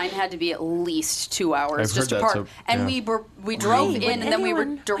left, the line had to be at least 2 hours just to park. And we drove in, and then we were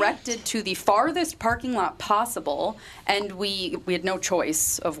directed to the farthest parking lot possible, and we had no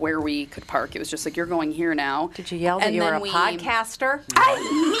choice of where we could park. It was just like, you're going here now. Did you yell that you were a podcaster?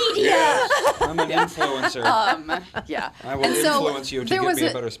 Media. I'm an influencer. Yeah. I will influence you to get me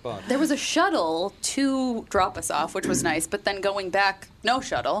a better spot. There was a shuttle to drop us off, which was nice, but then going back, no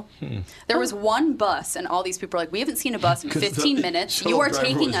shuttle. There was one bus, and all these people were like, we haven't seen a bus in 15 minutes. You are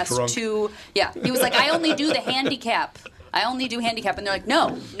taking us to... Yeah. He was like, I only do the handicap. And they're like,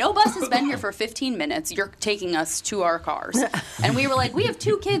 no bus has been here for 15 minutes. You're taking us to our cars. And we were like, we have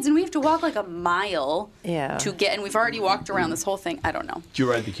 2 kids, and we have to walk like a mile to get, and we've already walked around this whole thing. I don't know. Did you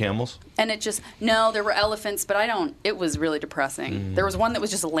ride the camels? And no, there were elephants, but it was really depressing. There was one that was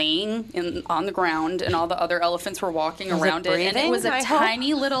just laying on the ground, and all the other elephants were walking around it. And it was a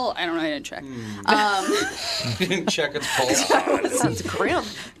tiny little, I don't know, I didn't check. You didn't check its pulse. Sounds grim.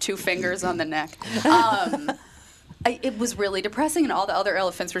 2 fingers on the neck. It was really depressing, and all the other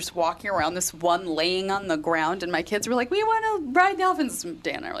elephants were just walking around, this one laying on the ground, and my kids were like, we want to ride the elephants.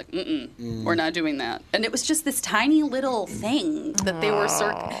 Dan and I were like, we're not doing that. And it was just this tiny little thing that they were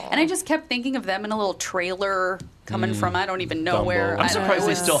and I just kept thinking of them in a little trailer coming from I don't even know where. I'm surprised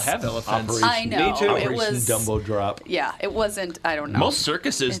they still have elephants. I know. Me too. It was Dumbo drop. Yeah, it wasn't. I don't know. Most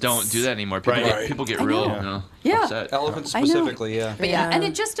circuses don't do that anymore. People get real upset. Elephants specifically, yeah. But and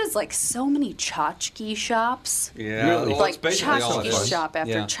it just is like so many tchotchke shops. Yeah, really? Like tchotchke shop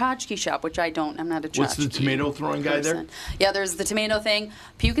after tchotchke shop, which I'm not a tchotchke. What's the tomato throwing guy there? Yeah, there's the tomato thing.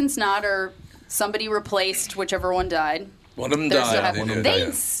 Puke and snot, or somebody replaced whichever one died. One of them died.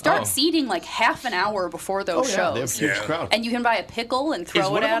 They start seeding like half an hour before those shows. They have a huge crowd. And you can buy a pickle and throw it at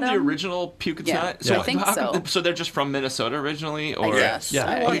them. Is one of them the original Puke and Snot? I think so. So they're just from Minnesota originally? Or? Yes.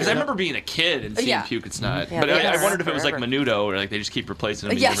 Yeah. Because I remember being a kid and seeing Puke and Snot. Yeah, but I wondered if it was like Menudo, or like they just keep replacing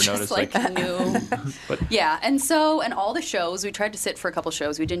them and you never notice. Like new. Yeah, and all the shows, we tried to sit for a couple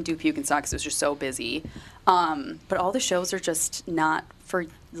shows. We didn't do Puke and Snot because it was just so busy. But all the shows are just not for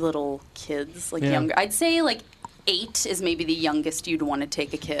little kids, like younger. I'd say like 8 is maybe the youngest you'd want to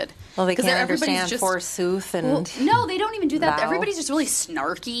take a kid. Well, they can't understand forsooth and... Well, no, they don't even do that. Everybody's just really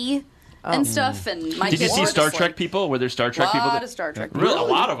snarky and stuff. And my Did you kids see were Star just Trek people? Were there Star Trek people? A lot of Star Trek people. Really? A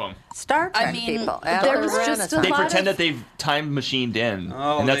lot of them. Star Trek people. There was just a they lot pretend that they've time machined in,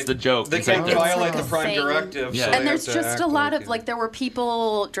 and that's the joke. They can't violate the Prime Directive. Yeah. So and there's just a lot of there were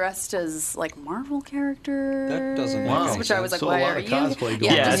people dressed as like Marvel characters. That doesn't make any which I was like, so why a lot are of you? cosplay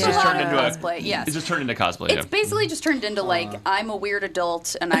going Yeah, it's just just a lot turned of into cosplay. Yes, It's just turned into cosplay. It's basically just turned into like I'm a weird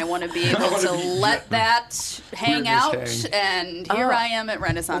adult and I want to be able to let that hang out. And here I am at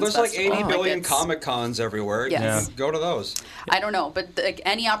Renaissance. Well, there's Festival. like 80 billion Comic Cons everywhere. Yes. Go to those. I don't know, but like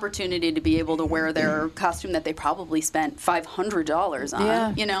any opportunity to be able to wear their costume that they probably spent $500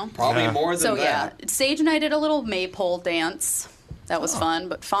 on, you know? Probably more than that. So Sage and I did a little maypole dance. That was fun.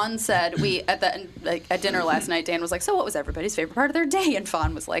 But Fawn said at dinner last night, Dan was like, "So what was everybody's favorite part of their day?" And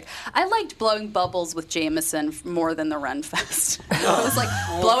Fawn was like, "I liked blowing bubbles with Jameson more than the Renfest." It was like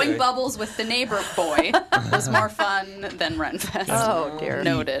blowing bubbles with the neighbor boy was more fun than Renfest. Oh dear.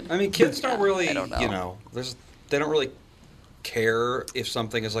 Noted. I mean, kids don't really, I don't know. They don't really care if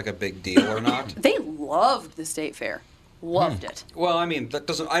something is like a big deal or not. They loved the state fair. Loved it. Well, I mean, that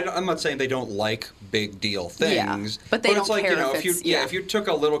doesn't. I'm not saying they don't like big deal things. Yeah, but they don't it's like, care if you if you took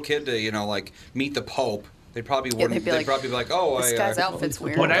a little kid to like meet the Pope, they probably wouldn't. They'd probably be like, "Oh, this guy's outfit's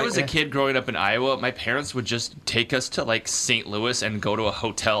weird." When I was a kid growing up in Iowa, my parents would just take us to like St. Louis and go to a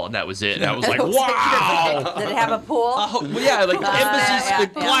hotel, and that was it. And I was like, "Wow!" Did it have a pool? Yeah, like embassy,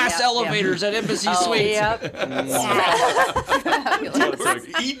 like glass elevators at Embassy Suites.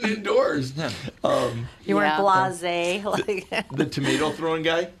 Like eating indoors. You weren't blasé. Like the tomato throwing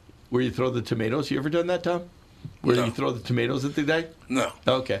guy, where you throw the tomatoes. You ever done that, Tom? Where you throw the tomatoes at the guy? No.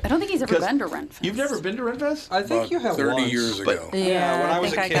 Okay. I don't think he's ever been to Renfest. You've never been to Renfest? I think you have 30 once. years ago. Yeah, when I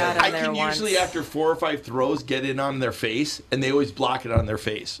was a kid. I can usually, after 4 or 5 throws, get in on their face, and they always block it on their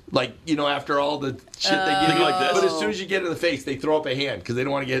face. Like, after all the shit they give you like this. But as soon as you get in the face, they throw up a hand because they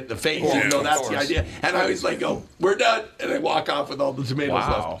don't want to get in the face. Yeah, That's the idea. And I always go, we're done. And I walk off with all the tomatoes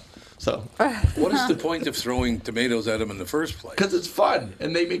left. So, what is the point of throwing tomatoes at them in the first place? Because it's fun,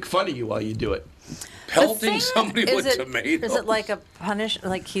 and they make fun of you while you do it. Pelting somebody with tomatoes. Is it like a punish?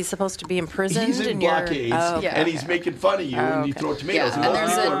 Like he's supposed to be imprisoned? He's in blockades, and he's making fun of you, and you throw tomatoes. And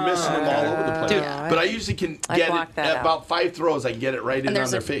most people are missing them all over the place. Dude, but I usually can get it at about 5 throws. I can get it right in on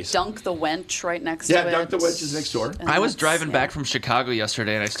their face. Dunk the Wench right next to it. Yeah, Dunk the Wench is next door. I was driving back from Chicago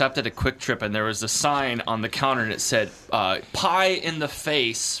yesterday, and I stopped at a Quick Trip, and there was a sign on the counter, and it said, "Pie in the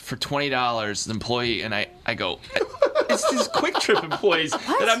face for $20, employee." And I go, it's these Quick Trip employees,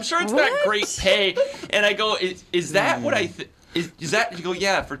 and I'm sure it's not great pay. And I go, is that what I think? Is that, you go,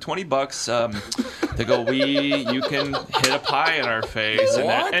 yeah, for $20, they go, you can hit a pie in our face.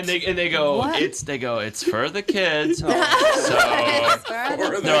 And they go, it's for the kids. So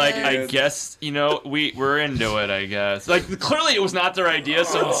they're like, I guess, we're into it, I guess. Like, clearly it was not their idea,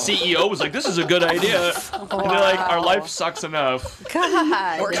 so the CEO was like, this is a good idea. And they're like, our life sucks enough.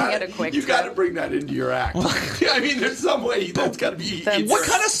 God. Working at a Quick You Trip. got to bring that into your act. I mean, there's some way that's got to be. What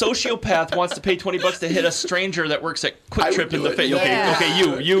kind of sociopath wants to pay $20 to hit a stranger that works at Quick Trip in the face? Okay,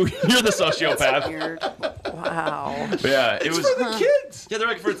 you're the sociopath. Wow. Yeah, it was for the kids. Yeah, they're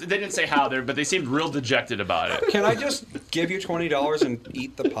like, they didn't say how, but they seemed real dejected about it. Can I just give you $20 and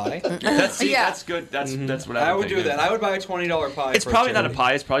eat the pie? That's good. That's what I would do. That. I would buy a $20 pie. It's probably not a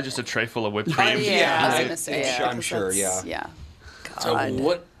pie. It's probably just a tray full of whipped cream. I was going to say. I'm sure. Yeah. Yeah.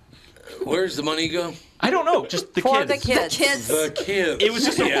 So where's the money go? I don't know. Just the For kids. the kids. The kids. It was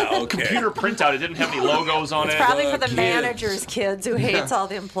just a computer printout. It didn't have any logos on It's it. probably for the manager's kids who hates all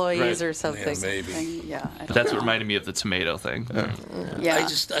the employees or something. Yeah, maybe. Yeah. That's what reminded me of the tomato thing. Yeah.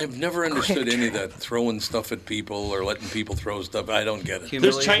 I've never understood any of that throwing stuff at people or letting people throw stuff. I don't get it.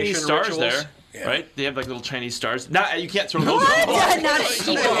 There's Chinese stars there. right? They have like little Chinese stars. You can't throw those. Not at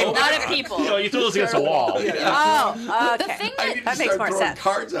people. Not at people. No, you throw those against a wall. Oh, okay. The thing that makes more sense.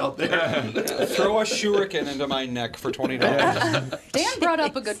 Cards out there. Throw a shuriken into my neck for $20. Dan brought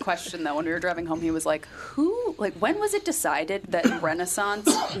up a good question though when we were driving home. He was like, when was it decided that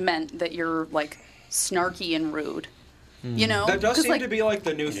Renaissance meant that you're like snarky and rude? You know, that does seem to be like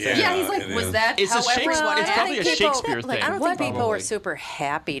the new thing. Yeah, he's like, was that it's how everyone? It's probably a Shakespeare thing. I don't think people were super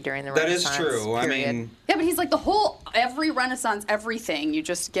happy during the Renaissance. That is true. Period. I mean, yeah, but he's like every Renaissance, everything you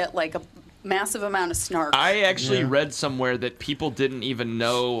just get like a massive amount of snark. I actually read somewhere that people didn't even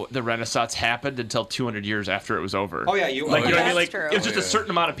know the Renaissance happened until 200 years after it was over. Oh yeah, you know what I mean? Like true. it was just a certain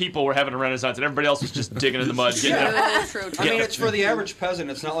amount of people were having a Renaissance, and everybody else was just digging in the mud. True. I mean, it's for the average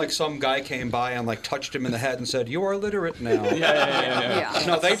peasant. It's not like some guy came by and like touched him in the head and said, "You are literate now." Yeah.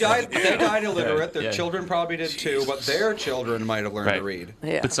 No, they died. They died illiterate. Their children probably did too, but their children might have learned to read.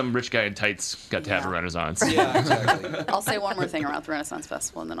 Yeah. But some rich guy in tights got to have a Renaissance. Yeah, exactly. I'll say one more thing about the Renaissance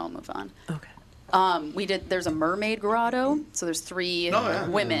Festival, and then I'll move on. Okay. There's a mermaid grotto, so there's three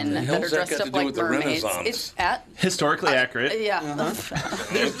women that are dressed up like mermaids. It's historically accurate. Yeah.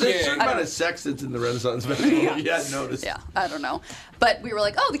 There's a certain amount of sex that's in the Renaissance Festival. Yeah. You hadn't noticed. Yeah, I don't know. But we were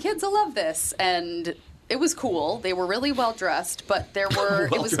like, the kids will love this. And it was cool. They were really well dressed, but there were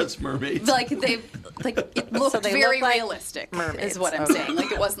well-dressed mermaids. It looked very like realistic. mermaids. Is what I'm saying.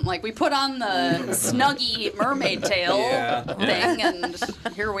 Like it wasn't like we put on the Snuggie mermaid tail thing, and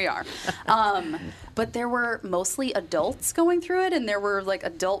here we are. But there were mostly adults going through it, and there were like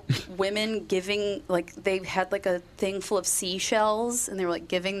adult women giving they had like a thing full of seashells, and they were like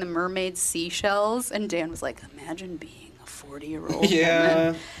giving the mermaids seashells. And Dan was like, "Imagine being a 40-year-old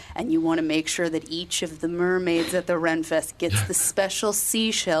woman." And you want to make sure that each of the mermaids at the Renfest gets the special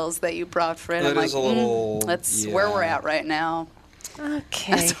seashells that you brought for it. That is a little. That's where we're at right now.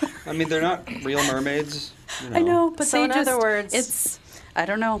 Okay. I mean, they're not real mermaids. I know, but so in other words, I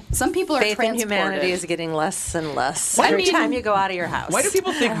don't know. Some people are faith in transported. humanity is getting less and less every time you go out of your house. Why do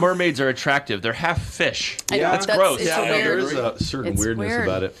people think mermaids are attractive? They're half fish. That's gross. There is a certain weirdness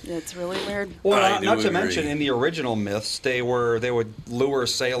about it. It's really weird. Well, not to mention, in the original myths, they would lure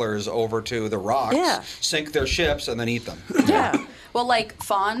sailors over to the rocks, sink their ships, and then eat them. Yeah. Well, like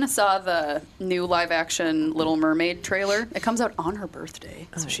Fawn saw the new live-action Little Mermaid trailer. It comes out on her birthday,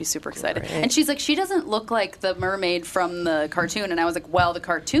 so she's super excited. Great. And she's like, she doesn't look like the mermaid from the cartoon. And I was like, well, the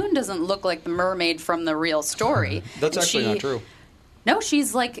cartoon doesn't look like the mermaid from the real story. That's actually not true. No,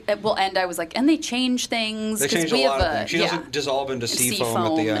 she's like, and I was like, and they change things. They change a lot of things. She doesn't dissolve into sea foam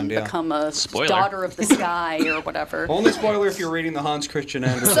at the end, and become a daughter of the sky or whatever. Only spoiler if you're reading the Hans Christian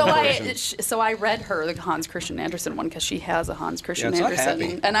Andersen version. So I read her the Hans Christian Andersen one because she has a Hans Christian it's Andersen, not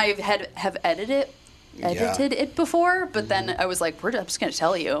happy. and I have edited it before, but then I was like, I'm just gonna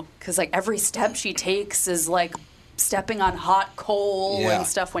tell you because like every step she takes is like stepping on hot coal and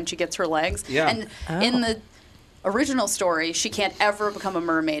stuff when she gets her legs. Yeah. And in the original story, she can't ever become a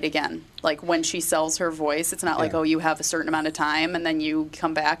mermaid again. Like when she sells her voice, it's not like, you have a certain amount of time and then you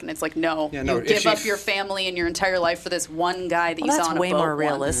come back, and it's like, you give up your family and your entire life for this one guy that you saw on a boat. That's way more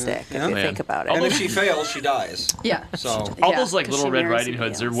realistic if you think about it. And if she fails, she dies. Yeah. So all those like Little Red Riding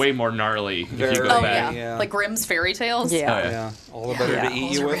Hoods are way more gnarly if you go back. Yeah. Like Grimm's fairy tales. Yeah. All the better to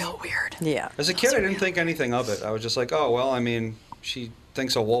eat you with. Real weird. Yeah. As a kid, I didn't think anything of it. I was just like, oh well, I mean, she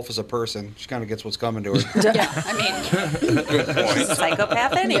thinks a wolf is a person. She kind of gets what's coming to her. Yeah, I mean, good point.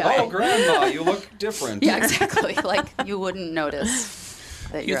 Psychopath anyway. Oh, grandma, you look different. Yeah, exactly. Like you wouldn't notice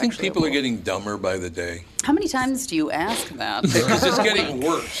that you think people are getting dumber by the day? How many times do you ask that? Because it's getting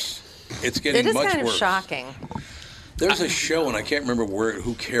worse. It's getting much worse. It is kind of shocking. There's a show, and I can't remember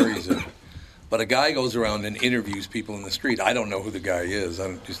who carries it, but a guy goes around and interviews people in the street. I don't know who the guy is.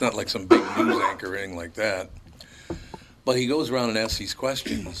 He's not like some big news anchor or anything like that. But he goes around and asks these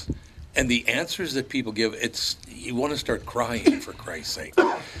questions, and the answers that people give, you want to start crying, for Christ's sake.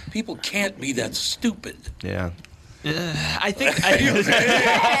 People can't be that stupid. Yeah. I think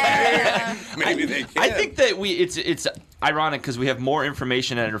maybe they can. I think that it's ironic because we have more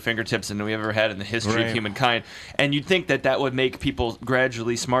information at our fingertips than we ever had in the history of humankind, and you'd think that would make people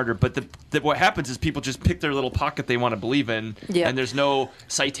gradually smarter. But what happens is people just pick their little pocket they want to believe in, and there's no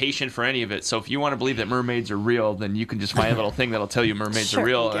citation for any of it. So if you want to believe that mermaids are real, then you can just find a little thing that'll tell you mermaids are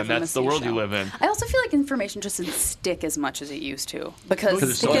real, and that's the world you live in. I also feel like information just didn't stick as much as it used to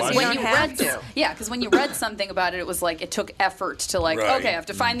because when you read something about it, it was like it took effort to okay, I have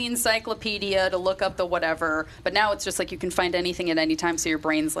to find the encyclopedia to look up the whatever. But now it's just like like you can find anything at any time, so your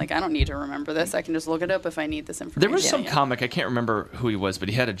brain's like, I don't need to remember this. I can just look it up if I need this information. There was some comic, I can't remember who he was, but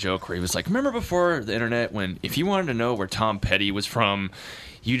he had a joke where he was like, remember before the internet when if you wanted to know where Tom Petty was from,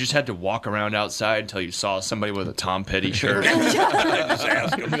 you just had to walk around outside until you saw somebody with a Tom Petty shirt. Just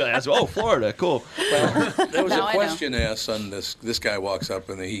ask him. Oh, Florida, cool. Well, there was a question asked on this. This guy walks up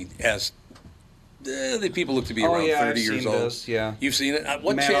and he asked, the people look to be around 30 years old. This, yeah. You've seen it?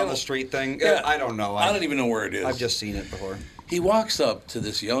 What Man channel? on the Street thing? Yeah. I don't know. I don't even know where it is. I've just seen it before. He walks up to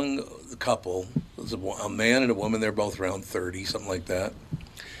this young couple. There's a man and a woman. They're both around 30, something like that.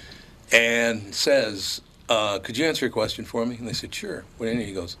 And says, could you answer a question for me? And they said, sure. And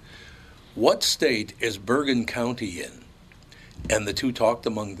he goes, what state is Bergen County in? And the two talked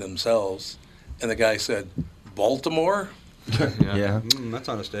among themselves. And the guy said, Baltimore? Yeah. That's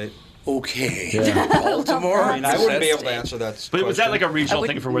not a state. Okay. Yeah. Baltimore? I mean, I wouldn't be able to answer that. But was that like a regional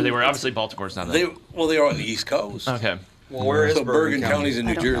thing for where they were? Obviously, Baltimore's not that. They are on the East Coast. Okay. Well, where is Bergen County's in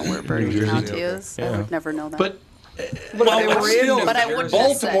New Jersey? I don't know where Bergen County is. I would never know that. But I wouldn't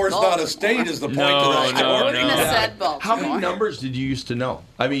Baltimore's not a state is the point of the story. I wouldn't have said Baltimore. How many numbers did you used to know?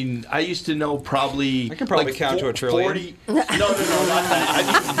 I mean, I used to know probably... I can probably count to a trillion. 40. No, not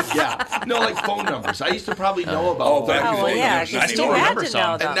that. I mean, like phone numbers. I used to probably know about I still remember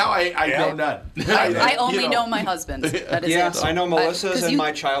some. And now I know none. I only know my husband's. That is it. I know Melissa's and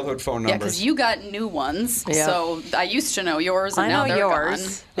my childhood phone numbers. Yeah, because you got new ones. Yeah. So I used to know yours, and I now know they're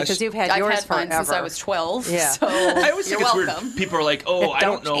yours gone. because you've had yours I've had mine forever. since I was 12. Yeah. So I always think you're it's welcome. weird. People are like, "Oh, I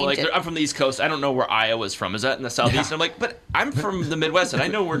don't know. change Like, it. I'm from the East Coast. I don't know where Iowa's from. Is that in the Southeast?" And I'm like, "But I'm from the Midwest, and I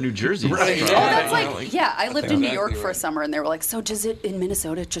know where New Jersey is." Right. From. Oh, that's You know, like, yeah, I lived in New York exactly for a right. summer, and they were like, so does it in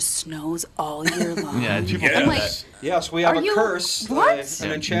Minnesota just snows all year long? Yeah, people I'm do like, that. Yes, we have Are a you- curse. what?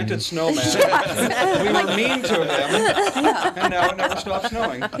 An enchanted snowman. We were mean to him, and now it never stops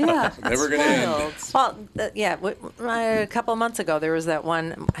snowing. Yeah, Never going to end. Well, a couple of months ago, there was that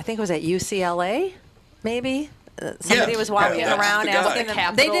one, I think it was at UCLA, maybe? Somebody was walking that's around the guy. asking them.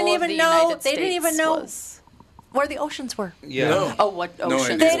 Capital They didn't of even the know. United They didn't even States know was- where the oceans were. Yeah. No. Oh, what No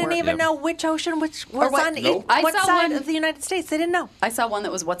ocean? idea. They didn't even know which ocean, which was what- on Nope. I what saw side one- of the United States. They didn't know. I saw one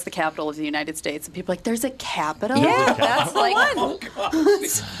that was, what's the capital of the United States? And people were like, there's a capital? Yeah, that's the like, one.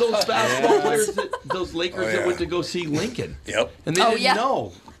 Those basketball players, those Lakers that went to go see Lincoln. Yep. And they didn't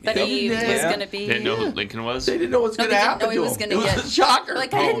know. That he was Yeah. going to be. They didn't know who Lincoln was. They didn't know what's No, going they to didn't happen know he to was him. gonna It get- was a shocker.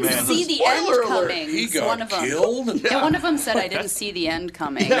 Like, I didn't man. see the end Spoiler alert. coming. He So one got of them. killed? Yeah, one of them said, I didn't see the end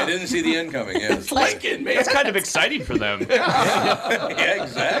coming. I didn't see the end coming, yes. Lincoln, man. It's kind of exciting for them. Yeah,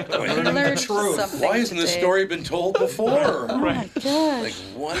 exactly. Learned something Why hasn't this today. story been told before? Oh my gosh. Like,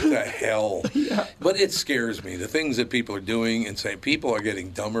 what the hell? But it scares me. The things that people are doing and saying, people are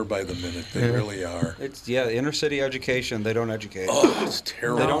getting dumber by the minute. They really are. It's inner city education. They don't educate. Oh, it's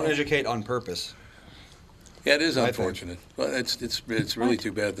terrible. They don't educate on purpose. Yeah, it is unfortunate. But it's really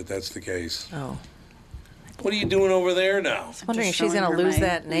too bad that that's the case. Oh. What are you doing over there now? I was wondering if Just she's showing going to her lose my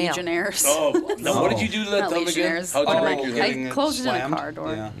that nail. Legionnaires. Oh, no. What did you do to that Not thumb again? Legionnaires. How'd you break your getting I it closed it in a slammed? car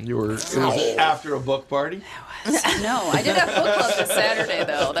door. Yeah. You were. It was after a book party. No, I did have book club this Saturday,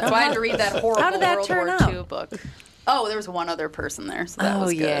 though. That's why I had to read that horrible How did that World turn War out? II book. Oh, there was one other person there, so that Oh,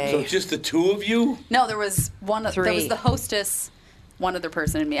 was good. yay. So just the two of you? No, there was one. There Three. was the hostess, one other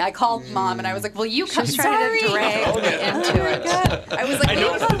person, and me. I called Mom, and I was like, "Will you come?" She's trying to drag me into it. I was like, I "Will you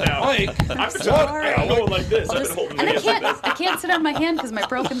noticed come?" it now. Mike, I'm sorry. I'm going like this. I've been holding And my hands like I can't sit on my hand because my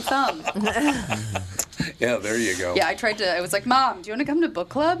broken thumb. Yeah, there you go. Yeah, I was like, Mom, do you want to come to book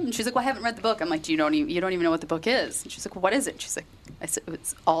club? And she's like, well, I haven't read the book. I'm like, you don't even know what the book is. And she's like, well, what is it? She's like, I said,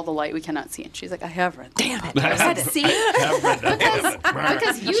 it's All the Light We Cannot See. And she's like, I have read. Damn it! I said, see,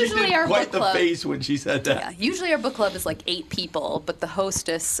 because usually our Quite book the club. face when she said that. Yeah, usually our book club is like 8 people, but the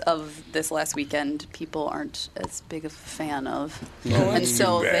hostess of this last weekend, people aren't as big of a fan of. And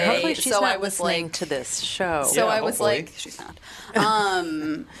so too bad. they. Hopefully she's so not I was listening like, to this show. So Yeah, I was hopefully. like, she's not.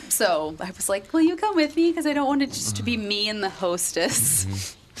 So I was like, will you come with me? Because I don't want it just to be me and the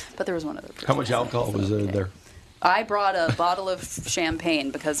hostess. But there was one other person. How much alcohol was there? I brought a bottle of champagne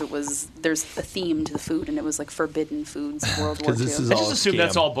because there's a theme to the food, and it was like forbidden foods of World War II. Because this is I all just a assume scam.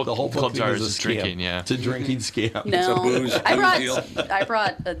 that's all book the whole clubs thing are is a is scam. drinking, yeah. It's a drinking scam. No, booze deal. I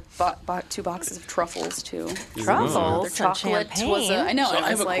brought 2 boxes of truffles too. Truffles Their and chocolate champagne. was I know. So and I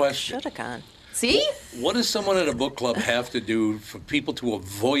was have a like, question. Should have gone. See? What does someone at a book club have to do for people to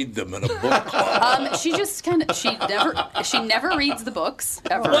avoid them in a book club? She just she never reads the books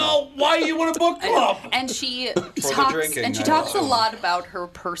ever. Well, why are you in a book club? And she drinking, I talks a assume. lot about her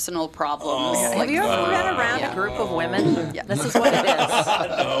personal problems. Have you ever been around a group of women? Yeah. This is what it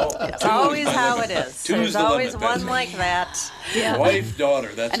is. It's always how it it is. Two's There's the always limit, that's one it. like that. Yeah. Wife, daughter.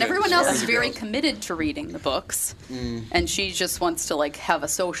 That's And it. everyone As else far is as it very goes. committed to reading the books, and she just wants to like have a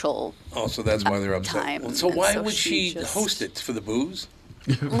social. Oh, so that's why they're upset. time, Well, so and why so would she just- host it for the booze?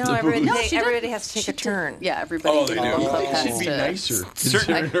 No, everybody has to take a turn. Yeah, everybody. Oh, they do. in the book club It has should be to- nicer. Certain,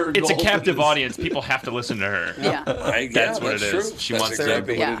 considering her it's a goal captive is- audience. People have to listen to her. Yeah. That's what it is. true. She That's wants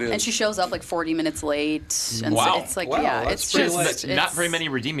exactly to. Yeah, what it is. and she shows up like 40 minutes late. And Wow. so it's like, Wow, yeah, that's it's pretty just late. Not very many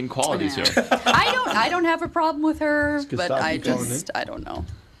redeeming qualities here. I don't have a problem with her, good but stuff. I You calling just I don't know.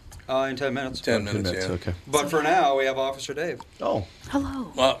 In 10 minutes. 10 minutes, yeah. Okay. But for now, we have Officer Dave. Oh.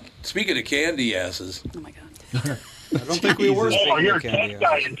 Hello. Well, speaking of candy asses, Oh my god. I don't think we were Jesus. speaking of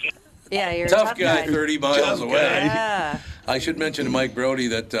candy. Yeah, you're a tough tough guy, 30 miles Tough away. guy. Yeah. I should mention to Mike Brody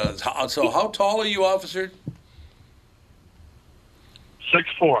that. So, how tall are you, officer?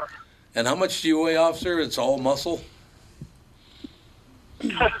 6'4". And how much do you weigh, officer? It's all muscle.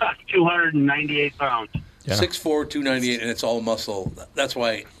 298 pounds. Yeah. 6'4", 298, and it's all muscle. That's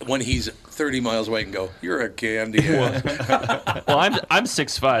why when he's 30 miles away, I can go, "You're a candy ass." Well, I'm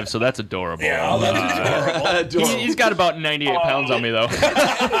 6'5", so that's adorable. Yeah, that's adorable. He's got about 98 pounds on me, though.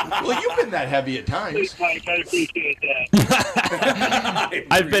 Well, you've been that heavy at times. Mike, I appreciate that.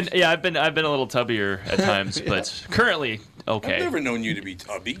 I've been a little tubbier at times, but currently okay. I've never known you to be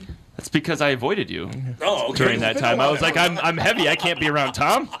tubby. That's because I avoided you Oh, okay. during that time. I was like, I'm heavy. I can't be around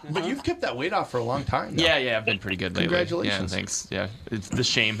Tom. But you've kept that weight off for a long time now. Yeah, I've been pretty good lately. Congratulations. Yeah, thanks. Yeah, the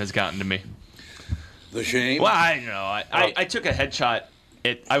shame has gotten to me. The shame. Well, I know. I took a headshot.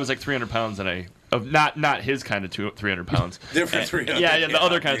 I was like 300 pounds, and not his kind of 300 pounds. Different And- 300. Yeah, the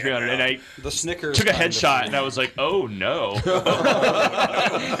other kind of 300. And I The Snickers took a kind of headshot, and I was like, oh no.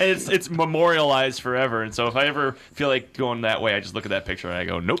 And it's memorialized forever. And so if I ever feel like going that way, I just look at that picture and I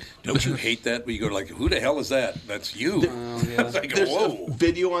go, nope. Don't you hate that? When you go like, "Who the hell is that?" That's you. It's like, There's whoa. a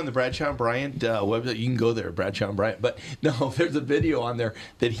video on the Bradshaw and Bryant website. You can go there, Bradshaw and Bryant. But no, there's a video on there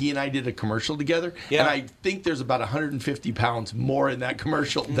that he and I did a commercial together. Yeah. And I think there's about 150 pounds more in that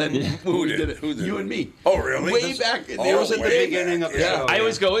commercial than when we did it. Who did You it? and me. Oh, really? Way back. Oh, It was at the way beginning back. of the show. I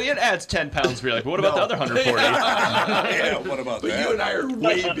always go, it adds 10 pounds for you. Like, what about the other 140? Yeah, what about But that? you and I are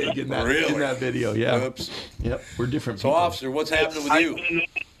way big in that, Really? in that video. Yeah. Oops. Yep. We're different So, people. officer, what's happening with you?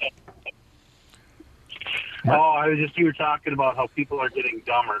 You were talking about how people are getting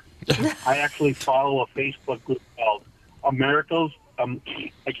dumber. I actually follow a Facebook group called America's, I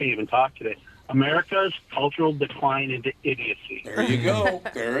can't even talk today, America's Cultural Decline into Idiocy. There you go.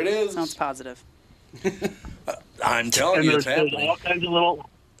 There it is. Sounds positive. I'm telling And you, it's there's happening. all kinds of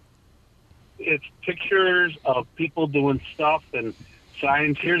it's pictures of people doing stuff and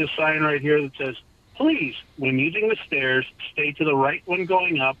signs. Here's a sign right here that says, please, when using the stairs, stay to the right when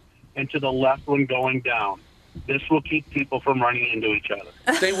going up and to the left when going down. This will keep people from running into each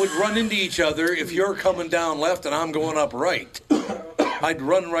other. They would run into each other if you're coming down left and I'm going up right. I'd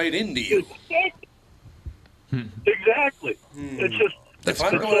run right into you. Exactly. It's just... If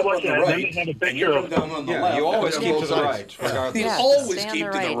I'm it's going up so on the much of that. right And then they have a and picture you're of down on the Yeah, left, you always on keep both to the sides. right, regardless. You Yeah, always stay on keep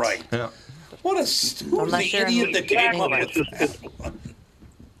the to the right. right. Yeah. What a who's Unless the you're in idiot that came up Exactly. with It's that?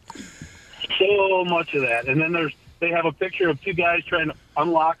 so much of that. And then they have a picture of two guys trying to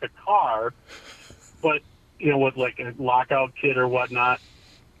unlock a car, but, with like a lockout kit or whatnot.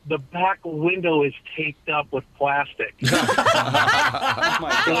 The back window is taped up with plastic. Oh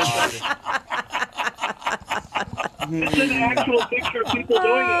my God. It's an actual picture of people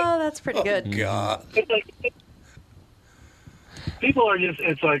doing it. Oh, that's pretty good. God. It's like, people are just,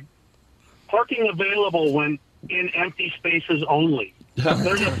 it's like parking available when in empty spaces only.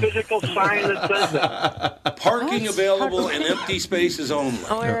 There's a physical sign that says that. Parking available in empty spaces only.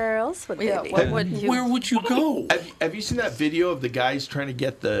 Where else would they be? Where would you go? Have you seen that video of the guys trying to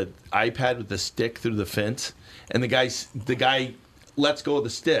get the iPad with the stick through the fence? And the guy lets go of the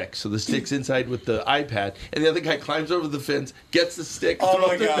stick, so the stick's inside with the iPad, and the other guy climbs over the fence, gets the stick, Oh, throws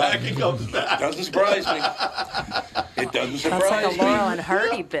my it God. back, and comes back. Doesn't surprise me. It doesn't That's surprise like a me. Laurel and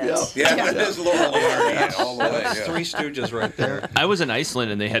Hardy bit. Yeah, that is Laurel and Hardy all the way. That's Yeah. Three Stooges right there. I was in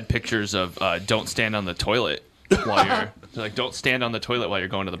Iceland, and they had pictures of don't stand on the toilet while you're... They're like, don't stand on the toilet while you're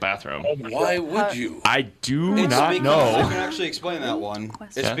going to the bathroom. Why would you? I do It's not because- know. I can actually explain that one.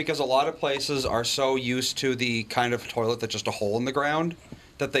 It's Yeah. because a lot of places are so used to the kind of toilet that's just a hole in the ground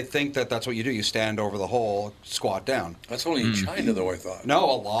that they think that that's what you do. You stand over the hole, squat down. That's only in China, though, I thought. No,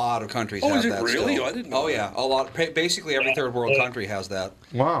 a lot of countries Oh, have is it that really? still. I didn't know Oh, yeah. A lot. Basically, every third world country has that.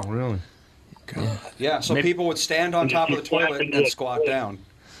 Wow, really? Yeah, so Maybe- people would stand on top of the toilet and squat down.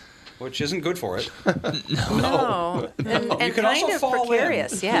 which isn't good for it. No. And You can kind also of fall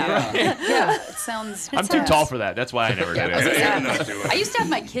precarious, in. Yeah, it sounds. I'm too tall for that. That's why I never did it. I used to have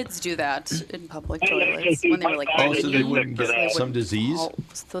my kids do that in public toilets when they were like. Oh, so they wouldn't get some disease?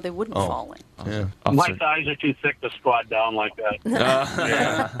 So they wouldn't fall in. Yeah. My thighs are too thick to squat down like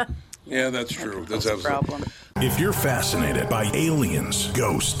that. Yeah, that's true. That's absolutely a problem. If you're fascinated by aliens,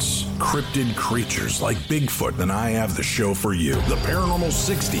 ghosts, cryptid creatures like Bigfoot, then I have the show for you. The Paranormal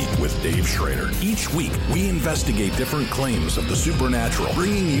 60 with Dave Schrader. Each week, we investigate different claims of the supernatural,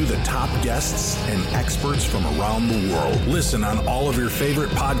 bringing you the top guests and experts from around the world. Listen on all of your favorite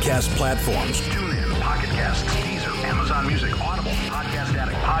podcast platforms. Tune in, Pocket Casts, Deezer, Amazon Music, Audible, Podcast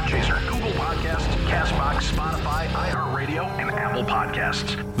Addict, Podchaser, Google Podcasts, CastBox, Spotify, iHeartRadio, and Apple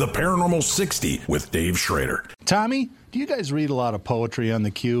Podcasts. The Paranormal 60 with Dave Schrader. Tommy, do you guys read a lot of poetry on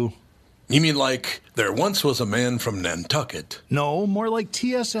the queue? You mean like, there once was a man from Nantucket? No, more like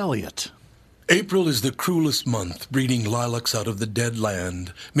T.S. Eliot. April is the cruelest month, breeding lilacs out of the dead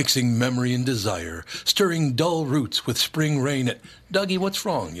land, mixing memory and desire, stirring dull roots with spring rain. Dougie, what's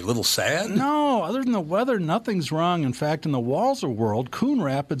wrong? You a little sad? No, other than the weather, nothing's wrong. In fact, in the Walser world, Coon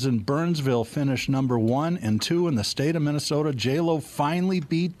Rapids and Burnsville finished number 1 and 2 in the state of Minnesota. J-Lo finally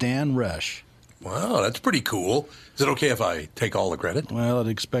beat Dan Resch. Wow, that's pretty cool. Is it okay if I take all the credit? Well, I'd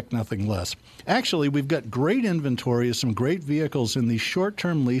expect nothing less. Actually, we've got great inventory of some great vehicles, and these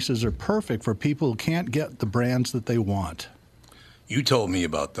short-term leases are perfect for people who can't get the brands that they want. You told me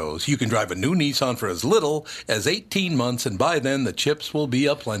about those. You can drive a new Nissan for as little as 18 months, and by then the chips will be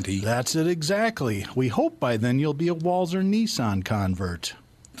aplenty. That's it exactly. We hope by then you'll be a Walser Nissan convert.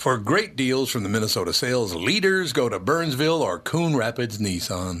 For great deals from the Minnesota sales leaders, go to Burnsville or Coon Rapids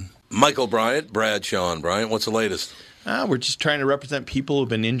Nissan. Michael Bryant, Bradshaw and Bryant, what's the latest? We're just trying to represent people who've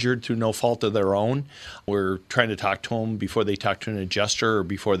been injured through no fault of their own. We're trying to talk to them before they talk to an adjuster or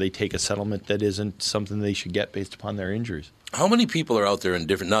before they take a settlement that isn't something they should get based upon their injuries. How many people are out there in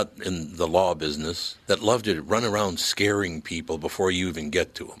different, not in the law business, that love to run around scaring people before you even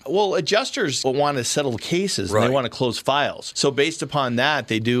get to them? Well, adjusters want to settle cases and they want to close files. So based upon that,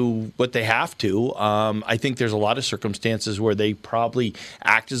 they do what they have to. I think there's a lot of circumstances where they probably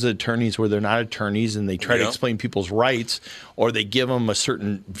act as attorneys where they're not attorneys and they try to explain people's rights, or they give them a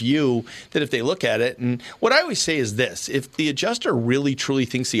certain view that if they look at it. And what I always say is this: if the adjuster really truly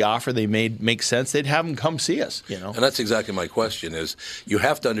thinks the offer they made makes sense, they'd have them come see us. And that's exactly my question is, you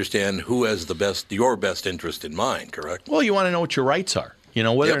have to understand who has your best interest in mind, correct? Well, you want to know what your rights are.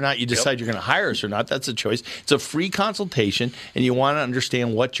 Whether or not you decide you're going to hire us or not, that's a choice. It's a free consultation, and you want to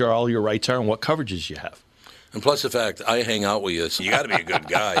understand what all your rights are and what coverages you have. And plus the fact I hang out with you, so you got to be a good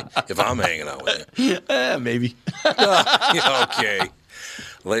guy if I'm hanging out with you. Maybe. Okay.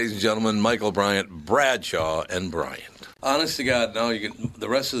 Ladies and gentlemen, Michael Bryant, Bradshaw and Bryant. Honest to God, now the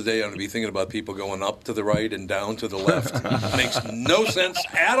rest of the day I'm going to be thinking about people going up to the right and down to the left. Makes no sense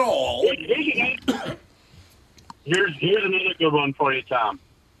at all. Here's another good one for you, Tom.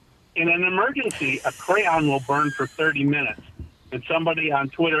 In an emergency, a crayon will burn for 30 minutes. And somebody on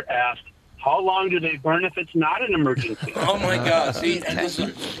Twitter asked, how long do they burn if it's not an emergency? Oh, my God. See,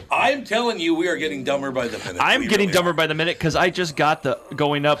 and I'm telling you, we are getting dumber by the minute. I'm getting dumber by the minute because I just got the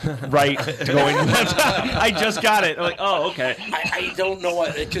going up right to going left. I just got it. I'm like, oh, okay. I don't know why.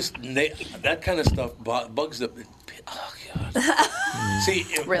 It just, that kind of stuff bugs the... Oh, God. See,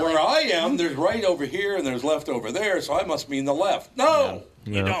 where I am, there's right over here and there's left over there, so I must mean the left. No.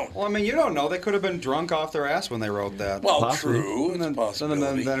 You don't. Well, I mean, you don't know. They could have been drunk off their ass when they wrote that. Well, possibly. True. And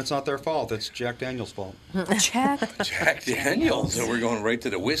then it's not their fault. It's Jack Daniels' fault. Jack Daniels. So we're going right to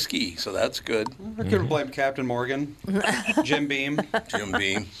the whiskey, so that's good. I could have blamed Captain Morgan, Jim Beam,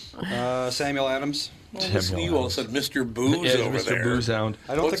 Samuel Adams. Well, you all said Mr. Booze over Mr. there. Booze Hound.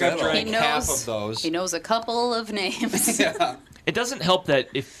 I don't think I've drank half of those. He knows a couple of names. Yeah. It doesn't help that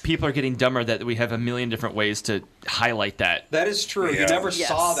if people are getting dumber that we have a million different ways to highlight that. That is true. Yeah. You never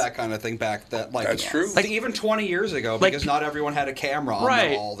saw that kind of thing back then. That's true. Like even 20 years ago, because not everyone had a camera on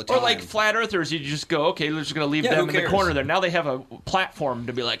them all the time. Or like flat earthers, you just go, okay, we're just going to leave them in the corner there. Now they have a platform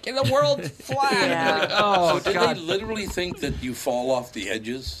to be like, the world's flat. Like, so did they literally think that you fall off the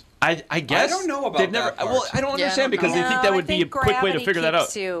edges? I guess. I don't know about that part. Well, I don't understand because they think that would be a quick way to figure that out.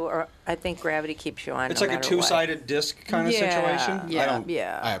 I think gravity keeps you on. It's like a two-sided disc kind of situation.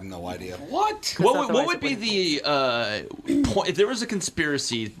 Yeah. I have no idea. What? What would be the point if there was a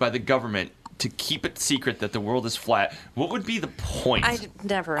conspiracy by the government to keep it secret that the world is flat, what would be the point? I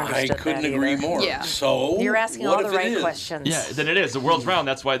never understood I couldn't that agree either. more. Yeah. So You're asking what all the if it right is? questions. Yeah, then it is. The world's round.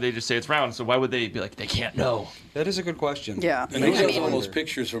 That's why they just say it's round. So why would they be like, they can't know? That is a good question. Yeah. And who does all those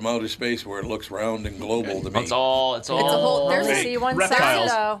pictures from outer space where it looks round and global to me? It's all. It's a whole. There's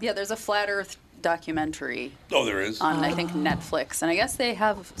reptiles. There's a flat Earth documentary. Oh, there is. On I think Netflix, and I guess they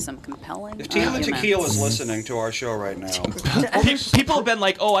have some compelling. If Tequila arguments. Tequila is listening to our show right now, People have been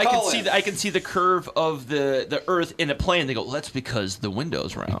like, "Oh, I Call can see the curve of the Earth in a plane." They go, well, "That's because the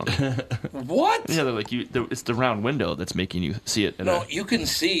window's round." What? Yeah, they're like, it's the round window that's making you see it. No, you can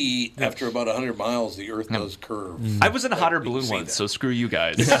see after about 100 miles the Earth does curve. I was in a hot air balloon once, so screw you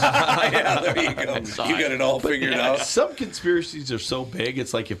guys. Yeah, there you go. You got it all figured out. Some conspiracies are so big,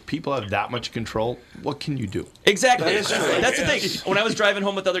 it's like if people have that much control, what can you do? Exactly. That is true. That's the thing. When I was driving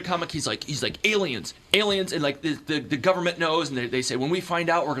home with the other comic, he's like aliens, and like the government knows, and they say when we find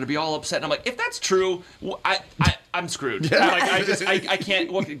out we're going to be all upset. And I'm like, if that's true, I'm screwed. I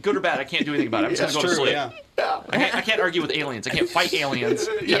can't, good or bad, I can't do anything about it. I'm just going to go to sleep. Yeah. I can't argue with aliens. I can't fight aliens.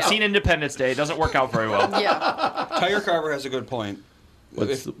 Yeah. I've seen Independence Day. It doesn't work out very well. Yeah. Tiger Carver has a good point.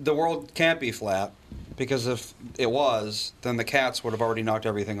 If the world can't be flat, because if it was, then the cats would have already knocked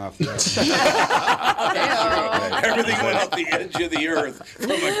everything off the edge. Everything went off the edge of the Earth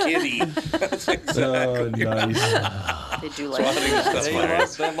from a kitty. That's exactly They do like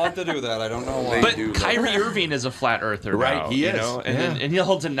They love to do that. I don't know why. But Kyrie Irving is a flat earther, Right, now, he you is. know, and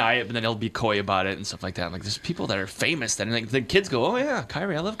he'll deny it, but then he'll be coy about it and stuff like that. Like there's people that are famous that like the kids go, "Oh yeah,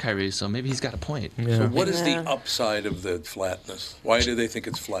 Kyrie, I love Kyrie," so maybe he's got a point. So what is the upside of the flatness? Why do they think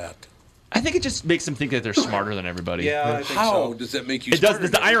it's flat? I think it just makes them think that they're smarter than everybody. Yeah, I think How does that make you? It does. smarter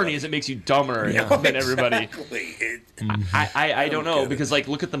The than irony is it makes you dumber than everybody. Exactly. I don't know because like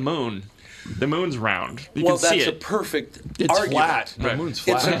look at the moon. The moon's round. You Well, can see that's a it. perfect It's argument. flat. The moon's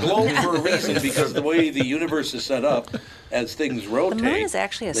flat. It's a globe for a reason because the way the universe is set up, as things The rotate, moon is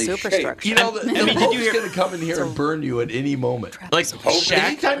actually a they superstructure. You know, the did you Pope's hear- going to come in here and burn you at any moment. Like Shaq.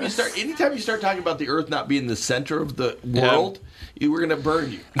 Anytime you start talking about the Earth not being the center of the world, we're going to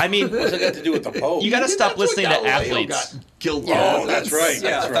burn you. I mean, what's it got to do with the Pope? you got to stop listening to Galileo athletes. got killed. Oh, that's right.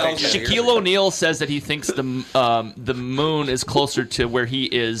 Yeah, That's right. Shaquille O'Neal says that he thinks the moon is closer to where he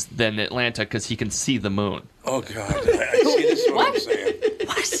is than Atlanta because he can see the moon. Oh God! I see. This is what I'm saying.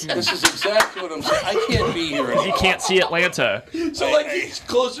 This is exactly what I'm saying. I can't be here anymore. He can't see Atlanta. So like he's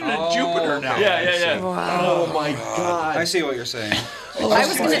closer to Jupiter now. Yeah. Oh my God! I see what you're saying. I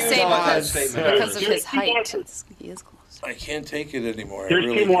was going to say statement. because of his height, he is close. I can't take it anymore. Here's I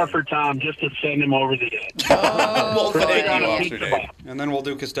really two more can't. for Tom, just to send him over the edge. Well, Print thank it on you, a Officer pizza Dave. box. And then we'll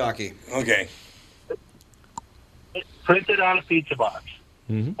do Kostaki. Okay. Print it on a pizza box.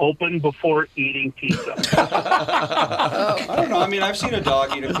 Open before eating pizza. I don't know. I mean, I've seen a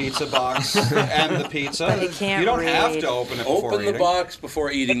dog eat a pizza box and the pizza. But he can't You don't have read. to open it before Open the eating. box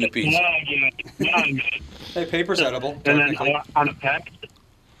before eating the pizza. Hey, paper's edible. And then technically.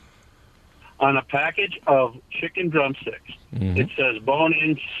 on a package of chicken drumsticks, it says bone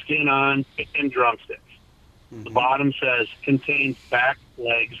in, skin on, chicken drumsticks. The bottom says contains back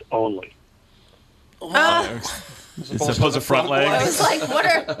legs only. It's supposed to front I legs. was like, what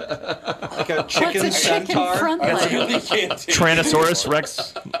are like a chicken what's a chicken centaur. front I leg? really can't take Tyrannosaurus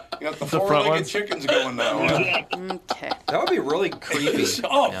Rex. You got the front four-legged ones. chickens going now. Okay. That would be really creepy.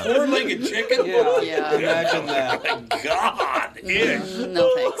 Oh, four-legged chicken? Yeah. Imagine that. God, ick.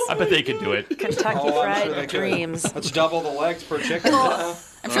 No thanks. I bet they could do it. Kentucky Oh, I'm Fried sure they could. Dreams. That's double the legs per chicken.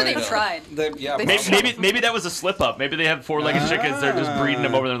 I'm sure they've tried. Yeah, Maybe that was a slip up. Maybe they have four-legged chickens. They're just breeding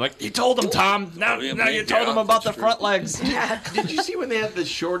them over there. Like, you told them, Tom. Now you told them about the front legs. Did you see when they had the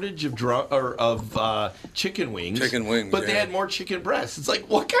shortage of chicken wings? Chicken wings, but they yeah. had more chicken breasts. It's like,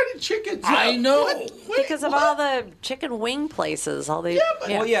 what kind of chickens? I know. Because of all the chicken wing places, all the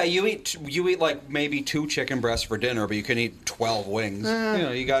Well, yeah, you eat like maybe 2 chicken breasts for dinner, but you can eat 12 wings. You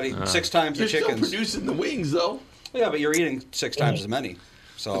know, you got to eat 6 times the You're still chickens. producing the wings, though. Yeah, but you're eating 6 times as many.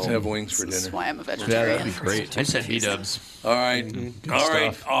 So Let's have wings for That's dinner. why I'm a Yeah, vegetarian. that'd be great. I said B-dubs. All right. All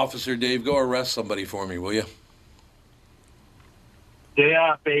right, stuff. Officer Dave, go arrest somebody for me, will you? Day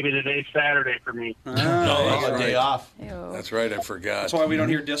off, baby. Today's Saturday for me. No, Oh, that's day right. off. That's right, I forgot. that's why we don't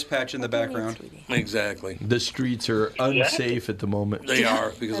hear dispatch in the background. Exactly. The streets are unsafe at the moment. They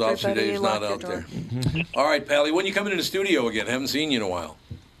are, because Officer Everybody Dave's lock not your out door. there. All right, Pally, when you coming in the studio again? Haven't seen you in a while.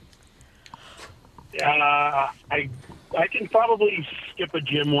 I can probably skip a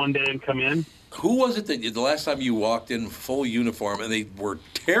gym one day and come in. Who was it that the last time you walked in full uniform and they were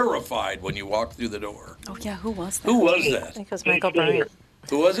terrified when you walked through the door? Oh yeah, who was that? Who was I that? think it was Michael Bryant.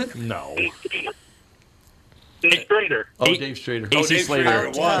 Who was it? No. Dave Schrader. Oh, Dave Schrader. AC Slater.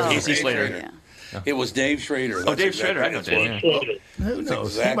 It was. AC Dave Slater. Schrader. It was Dave Schrader. Oh, Dave Schrader. I know Dave. Yeah. Who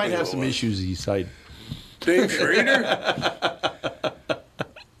knows? exactly he might have what some it was. issues east side. Dave Schrader?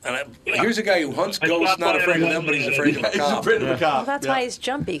 Here's a guy who hunts ghosts, not afraid of them, but he's afraid of a cop. Well, that's why he's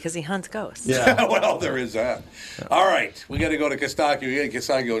jumpy, because he hunts ghosts. Yeah. Well, there is that. All right. We got to go to Kostaki. We got to get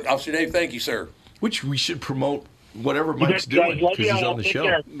Kostaki. Officer Dave, thank you, sir. Which we should promote whatever Mike's doing because he's on the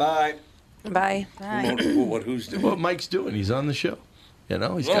show. Bye. Bye. Who's doing? What Mike's doing? He's on the show. You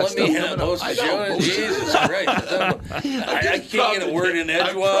know, he's Well, got let me stuff coming up. host the show. Jesus Christ. I can't get a word in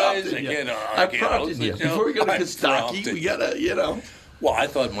edgewise. I can't host the show. Before we go to I'm Kostaki, prompted. we got to, Well, I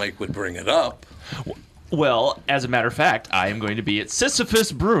thought Mike would bring it up. Well, as a matter of fact, I am going to be at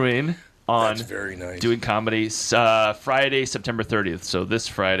Sisyphus Brewing on That's very nice. doing comedy Friday, September 30th. So this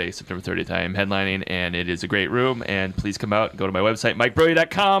Friday, September 30th, I am headlining, and it is a great room. And please come out and go to my website,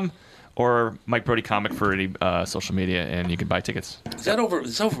 MikeBrody.com, or Mike Brody Comic for any social media, and you can buy tickets. Is that over?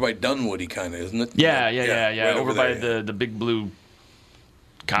 It's over by Dunwoody, kind of, isn't it? Yeah. Right over by there, the big blue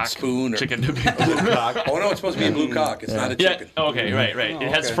cock spoon or chicken. blue cock. Oh no, it's supposed to be a blue cock. It's not a chicken. Yeah. Okay. Right. It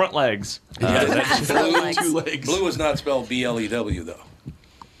has okay. front legs. Blue, two legs. Blue is not spelled BLEW though.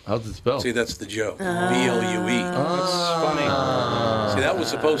 How's it spelled? See, that's the joke. BLUE. That's funny. See, that was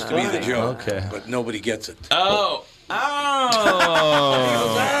supposed to be the joke, Okay. but nobody gets it. Oh,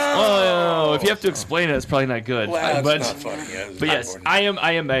 if you have to explain it, it's probably not good. Well, but, that's not funny. Yeah, it's but not yes, funny.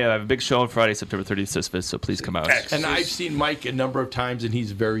 I have a big show on Friday, September 30th, Sisyphus, so please come out. And I've seen Mike a number of times, and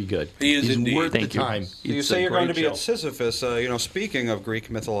he's very good. He is he's indeed. worth Thank the you. time. You It's say a you're going to great be show. at Sisyphus. Speaking of Greek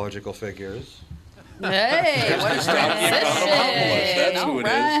mythological figures. Hey, what a transition. That's who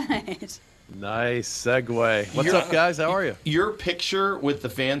it is. is. Nice segue. What's You're- up, guys? How are you? Your picture with the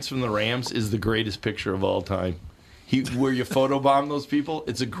fans from the Rams is the greatest picture of all time. Where you photobomb those people,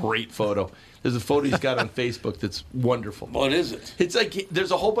 it's a great photo. There's a photo he's got on Facebook that's wonderful. What is it? It's like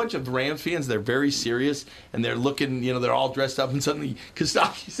there's a whole bunch of Rams fans. They're very serious, and they're looking, they're all dressed up, and suddenly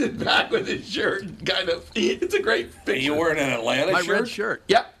Kostaki's in back with his shirt, kind of. It's a great picture. Are you wearing an Atlanta My shirt? red shirt.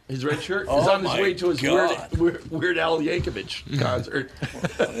 Yeah, his red shirt is Oh, on his my way to his God. Weird Al Yankovic concert.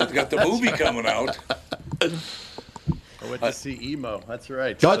 They've got the movie coming out. I went to see Emo. That's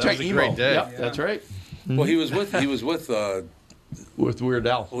right. That's That right, was a Emo. great day. Yep, that's right. Well, he was with Weird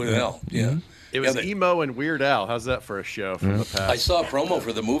Al. Weird Al. Yeah. It was Yeah, Emo and Weird Al. How's that for a show from the past? I saw a promo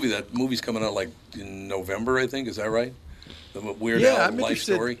for the movie. That movie's coming out like in November, I think. Is that right? The Weird Al I'm life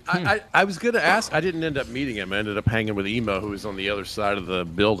interested. story. I was going to ask. I didn't end up meeting him. I ended up hanging with Emo, who was on the other side of the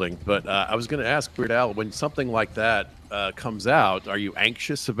building. But I was going to ask Weird Al, when something like that comes out, are you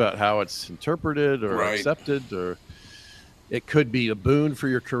anxious about how it's interpreted or Right. accepted, or it could be a boon for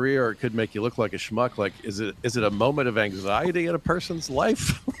your career, or it could make you look like a schmuck? Like, is it a moment of anxiety in a person's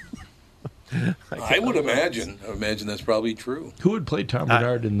life? I would imagine. I imagine that's probably true. Who would play Tom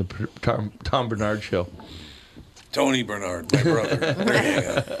Bernard in the Tom Bernard show? Tony Bernard, my brother.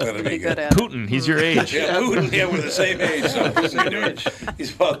 That'd be good. Putin, he's your age. Yeah, Putin. Yeah, we're the same age. So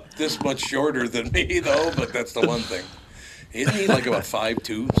he's about this much shorter than me, though. But that's the one thing. Isn't he like about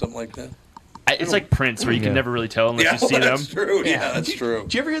 5'2", something like that? It's like Prince, where you can never really tell unless you see them. That's true. Yeah, that's true.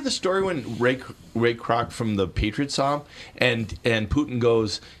 Did you ever hear the story when Ray Kroc from the Patriots saw him, and Putin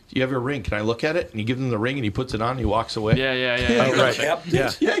goes, "Do you have your ring? Can I look at it?" And he gives him the ring, and he puts it on, and he walks away. Yeah. Oh, right. Kept it?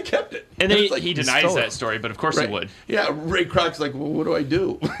 Yeah, he kept it. And then It's like he denies stole that it. story, but of course Right. he would. Yeah, Ray Kroc's like, well, what do I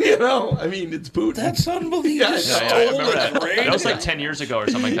do? I mean, it's Putin. That's unbelievable. I remember that. That was like 10 years ago or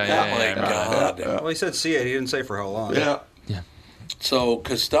something like that. Oh, my God. Well, he said see it. He didn't say for how long. Yeah. So,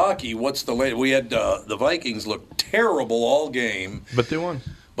 Kostaki, what's the latest? We had the Vikings look terrible all game. But they won.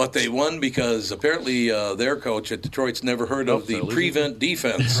 But they won because apparently their coach at Detroit's never heard of the prevent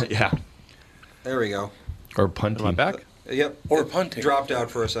defense. Yeah. There we go. Or punting. Am I back? Yep. Or punting. Dropped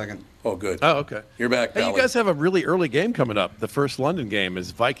out for a second. Oh, good. Oh, okay. You're back, Hey, Pally. you guys have a really early game coming up. The first London game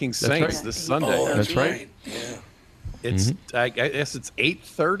is Vikings That's Saints right. this Sunday. Oh, That's right. Yeah. It's I guess it's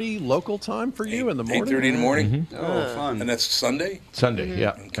 8:30 local time for you in the morning. 8:30 in the morning. Oh, fun. And that's Sunday? Sunday,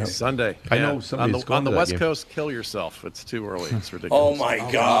 yeah. Sunday. I know Yeah. somebody on that's going on the to that West game. Coast. Kill yourself. It's too early. It's ridiculous. Oh, my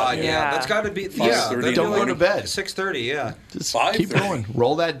God. Yeah, that's got to be. Yeah, 5:30. they're Don't go doing to bed. 6:30. Yeah. Just 5:30. keep going.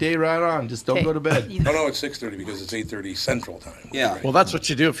 Roll that day right on. Just don't go to bed. Oh, no, it's 6:30 because it's 8:30 Central Time. Yeah. Well, that's what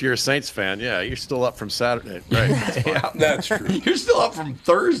you do if you're a Saints fan. Yeah, you're still up from Saturday. Right. That's fine. Yeah. That's true. You're still up from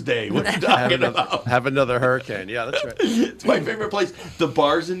Thursday. What are you talking about? Have another hurricane. Yeah, that's right. It's my favorite place. The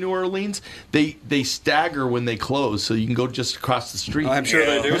bars in New Orleans, they stagger when they close, so you can go just across the street. I'm sure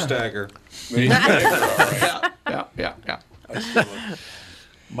they do Yeah. stagger. Yeah. I still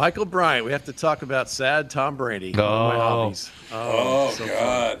Michael Bryant. We have to talk about sad Tom Brady. One of my hobbies. Oh,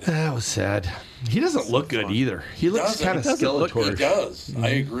 God. That was sad. He doesn't look good either. He looks kind of skeletal. He does. I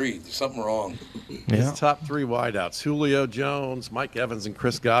agree. There's something wrong. His top 3 wideouts: Julio Jones, Mike Evans, and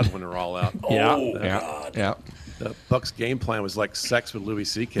Chris Godwin are all out. God. Yeah. The Bucs' game plan was like sex with Louis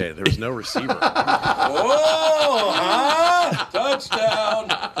C.K. There was no receiver. Whoa! Huh? Touchdown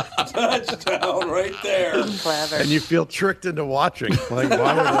right there. Clever. And you feel tricked into watching. Like,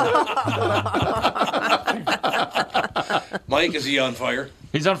 why would Mike, is he on fire?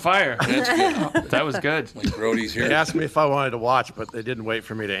 He's on fire. That's good. That was good. Like Brody's here. They asked me if I wanted to watch, but they didn't wait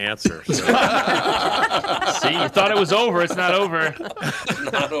for me to answer. So. See, you thought it was over. It's not over.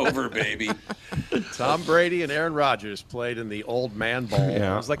 Not over, baby. Tom Brady and Aaron Rodgers played in the Old Man Bowl.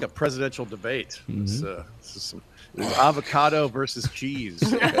 Yeah. It was like a presidential debate. It was avocado versus cheese.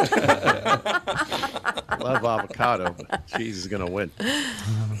 Love avocado, but cheese is going to win.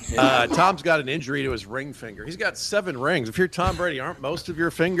 Tom's got an injury to his ring finger. He's got 7 rings. If you're Tom Brady, aren't most of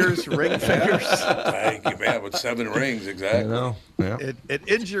your fingers ring fingers? Thank you, man. With 7 rings, exactly. Yeah. An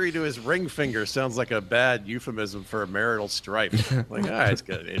injury to his ring finger sounds like a bad euphemism for a marital strife. Like, he's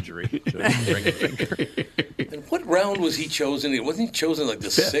got an injury to his ring finger. And what round was he chosen? Wasn't he chosen like the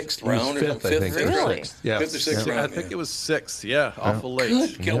 6th round or fifth, I think. Really? Yeah. 5th or 6th round? I think it was 6th. Yeah, awful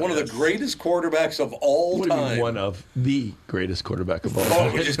late. Good. One of the greatest quarterbacks of all What do you mean time. one of the greatest quarterback of all Oh,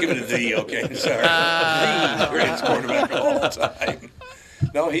 time? we're just giving it the. Okay, sorry. The greatest quarterback of all time.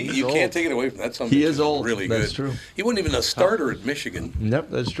 No, you can't take it away from that. He is old. Really That's good. true. He wasn't even a starter at Michigan.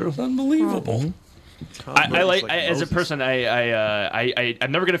 Yep, that's true. It's unbelievable. I like as a person.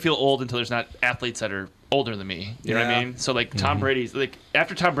 I'm never gonna feel old until there's not athletes that are older than me. You know what I mean? So like Tom Brady's like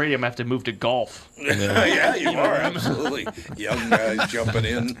after Tom Brady, I'm gonna have to move to golf. Yeah, you are absolutely young guys jumping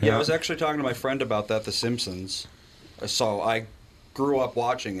in. Yeah, I was actually talking to my friend about that, The Simpsons. So I grew up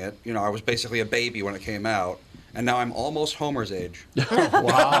watching it. You know, I was basically a baby when it came out. And now I'm almost Homer's age.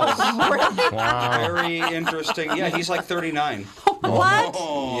 Wow. Very interesting. Yeah, he's like 39. What?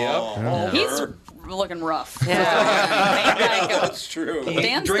 Yep. He's looking rough. That's true. He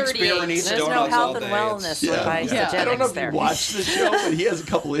Dan's drinks beer and eats There's no donuts all health day. and wellness with I don't know if there. you watched the show, but he has a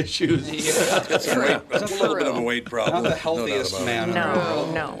couple issues. That's a little bit of a weight problem. Not the healthiest man in the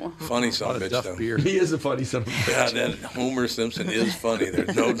world. No. Funny son of a bitch, though. He is a funny son of a Yeah, bitch. that Homer Simpson is funny.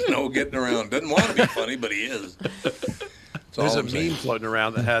 There's no getting around. Doesn't want to be funny, but he is. There's a meme floating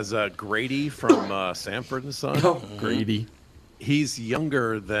around that has Grady from Sanford and Son. Oh, Grady. He's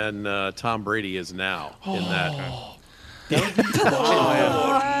younger than Tom Brady is now in that. Oh, no.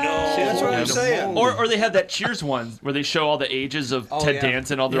 See, that's what I'm saying. Or they have that Cheers one where they show all the ages of Ted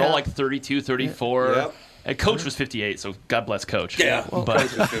Danson. They're all like 32, 34. Yep. And Coach was 58, so God bless Coach. Yeah, but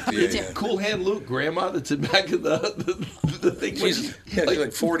 58. Yeah. Cool Hand Luke, grandma that's in back of the thing. She's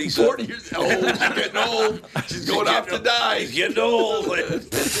like 40 years old. She's getting old. She's going off to die. She's getting old.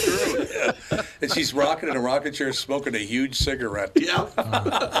 That's true. Yeah. And she's rocking in a rocking chair, smoking a huge cigarette. Yeah.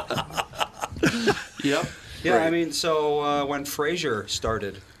 Yep. Yeah, I mean, so when Frasier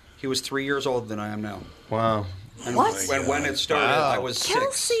started, he was 3 years older than I am now. Wow. And What? when it started, I was 6.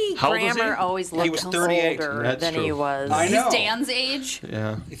 Kelsey How old was Grammer he? always He looked was 38. older That's than true. he was. I He's know. Dan's age.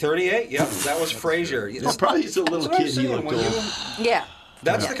 Yeah. 38? Yep, that was Frasier. Well, probably as a little That's what I'm kid, he saying, looked when old. Yeah.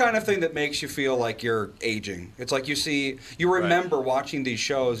 That's the kind of thing that makes you feel like you're aging. It's like you remember watching these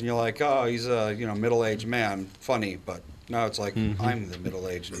shows, and you're like, oh, he's a middle-aged man, funny, but no, it's like I'm the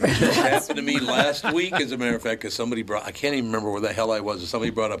middle-aged man. This happened to me last week, as a matter of fact, because somebody I can't even remember where the hell I was.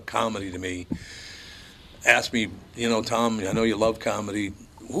 Somebody brought up comedy to me, asked me, Tom, I know you love comedy.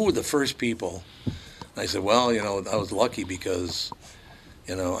 Who were the first people? I said, well, I was lucky because,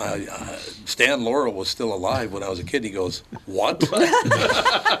 Stan Laurel was still alive when I was a kid. And he goes, what?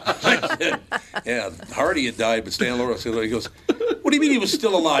 I said, yeah, Hardy had died, but Stan Laurel. He goes, what do you mean he was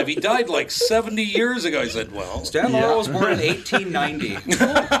still alive? He died like 70 years ago. I said, well. Stan Laurel was born in 1890.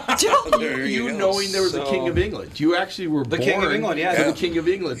 There you go. knowing there was a King of England. You actually were The born King of England, yeah. for the King of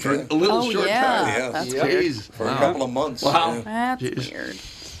England for a little short time. Yeah, That's Jeez. for a couple of months. Wow. That's Jeez. weird.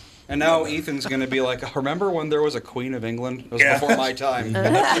 And now Ethan's going to be like, remember when there was a Queen of England? It was before my time.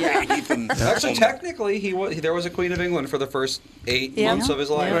 Ethan. Actually, technically, there was a Queen of England for the first 8 months of his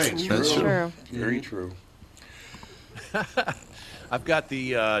life. Right. That's true. Very true. I've got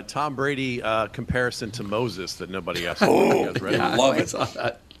the Tom Brady comparison to Moses that nobody asked. Oh, You guys ready? I love it. Saw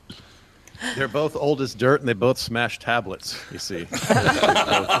that. They're both old as dirt, and they both smash tablets. You see,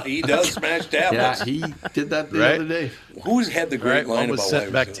 He does smash Yeah, tablets. he did that the Right? other day. Who's had the great one line was about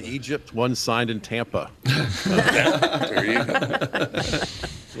sent wives? back to Egypt, one signed in Tampa. There you go.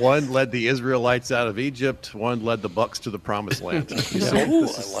 One led the Israelites out of Egypt. One led the Bucks to the Promised Land. Ooh,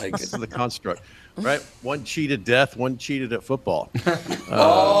 I like This is the construct. Right? One cheated death. One cheated at football. Mike's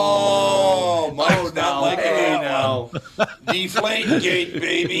not like it now. Deflate gate,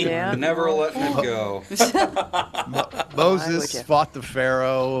 baby. Yeah. Never letting it go. Moses fought the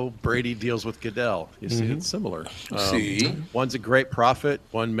Pharaoh. Brady deals with Goodell. You see, it's similar. See? One's a great prophet.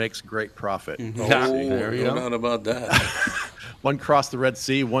 One makes great profit. There you go. Not about that. One crossed the Red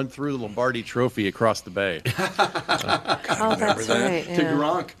Sea. One threw the Lombardi Trophy across the bay. Oh, that's right. To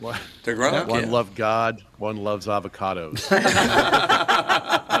Gronk. To Gronk. One loved God. One loves avocados.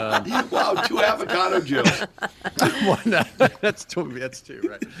 Wow, 2 avocado jokes. That's two,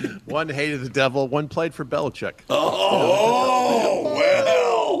 right? One hated the devil. One played for Belichick. Oh,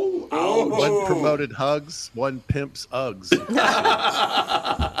 well. One promoted hugs. One pimps Uggs.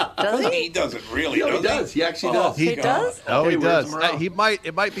 Does he? He doesn't really. No, he does. He actually does. He does? Oh, he wears does. them around.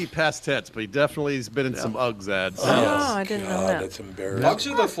 It might be past tense, but he definitely has been in some Uggs ads. Oh, I didn't know that. That's embarrassing.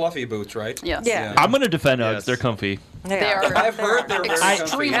 Uggs are the fluffy boots, right? Yes. Yeah. I'm going to defend Uggs. Yes. They're comfy. They are. I've heard they're very comfy.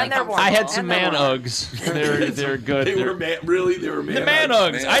 extremely And they're comfortable. warm. I had some And they're man warm. Uggs. They're good. They were man The man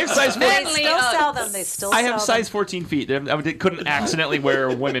Uggs. I have size 14. They still sell them. They still I sell have size 14 feet. I couldn't accidentally wear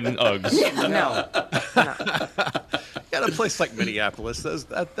women Uggs. No. Got a place like Minneapolis.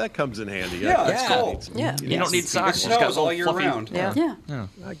 That comes in handy. Yeah, it's cold. Yeah. You don't need It socks. You just got snows all little year fluffy- round. Yeah.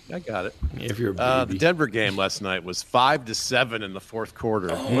 I got it. If you're a The baby. Denver game last night was 5-7 in the fourth quarter.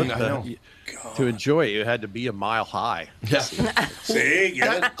 To enjoy it, you had to be a mile high. Yeah. See,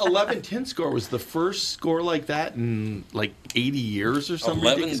 get it? That 11-10 score was the first score like that in like 80 years or something.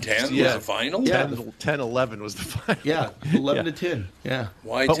 11-10 was Yeah. the final? Yeah. 10-11 was the final. Yeah, 11-10. Yeah.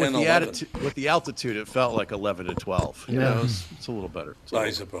 Why But 10-11? with the altitude, it felt like 11-12. You know, it's a little better. I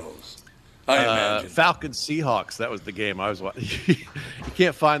suppose. I imagine. Falcons Seahawks. That was the game I was watching. You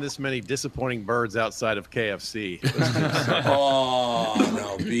can't find this many disappointing birds outside of KFC. Oh,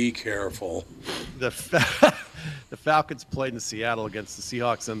 now be careful. The Falcons played in Seattle against the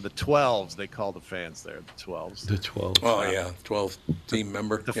Seahawks, and the 12s, they call the fans there, the 12s. The 12. Oh, yeah. 12th team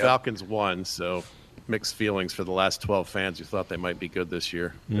member. The Yeah. Falcons won, so mixed feelings for the last 12 fans who thought they might be good this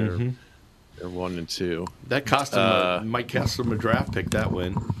year. They're 1-2. That cost him might cost him a draft pick, that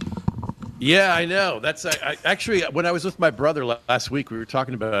win. Yeah, I know. That's actually when I was with my brother last week. We were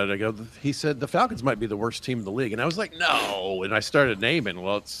talking about it. He said the Falcons might be the worst team in the league, and I was like, no. And I started naming.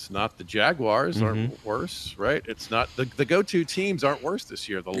 Well, it's not the Jaguars aren't worse, right? It's not the go-to teams aren't worse this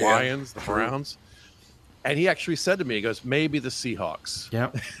year. The Lions, the Browns, and he actually said to me, he goes, maybe the Seahawks. Yeah,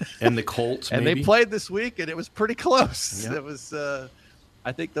 and the Colts, and maybe. they played this week, and it was pretty close. Yeah. It was.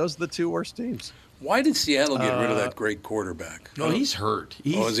 I think those are the two worst teams. Why did Seattle get rid of that great quarterback? No, he's hurt.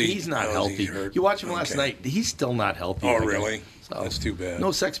 He's not healthy. You watch him last night. He's still not healthy. Oh, really? So, that's too bad.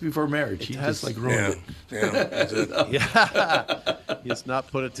 No sex before marriage. He just like ruined it. Yeah, that's it. Yeah, he has not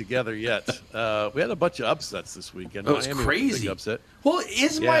put it together yet. We had a bunch of upsets this weekend. It was Miami crazy. Was a big upset. Well,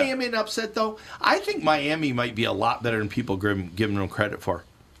 is Miami an upset though? I think Miami might be a lot better than people giving them credit for.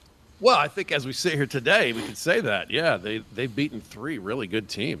 Well, I think as we sit here today, we can say that. Yeah, they've beaten 3 really good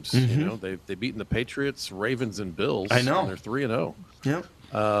teams. You know, they've beaten the Patriots, Ravens, and Bills. I know. And they're 3-0. Yep.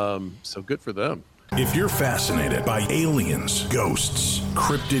 So good for them. If you're fascinated by aliens, ghosts,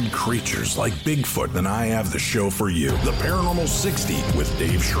 cryptid creatures like Bigfoot, then I have the show for you. The Paranormal 60 with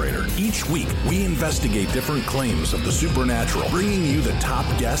Dave Schrader. Each week, we investigate different claims of the supernatural, bringing you the top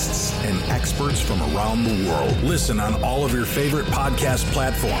guests and experts from around the world. Listen on all of your favorite podcast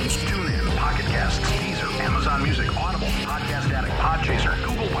platforms. Tune in, Pocket Casts, Deezer, Amazon Music, Audible, Podcast Addict, Podchaser,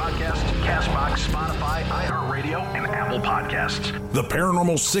 Google Podcasts, CastBox, Spotify, iHeartRadio, and Apple Podcasts. The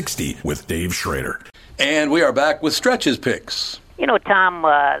Paranormal 60 with Dave Schrader. And we are back with Stretch's picks. You know, Tom,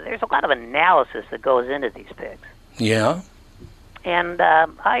 there's a lot of analysis that goes into these picks. Yeah? And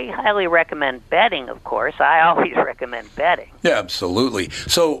I highly recommend betting, of course. I always recommend betting. Yeah, absolutely.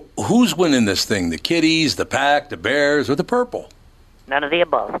 So who's winning this thing? The Kitties, the Pack, the Bears, or the Purple? None of the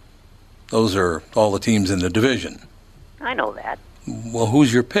above. Those are all the teams in the division. I know that. Well,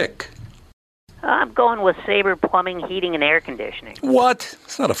 who's your pick? I'm going with Sabre Plumbing, Heating, and Air Conditioning. What?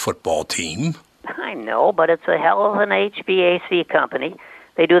 It's not a football team. I know, but it's a hell of an HVAC company.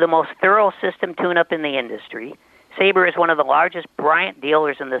 They do the most thorough system tune-up in the industry. Sabre is one of the largest Bryant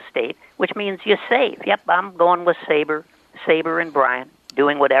dealers in the state, which means you save. Yep, I'm going with Sabre and Bryant,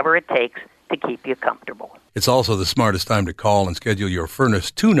 doing whatever it takes to keep you comfortable. It's also the smartest time to call and schedule your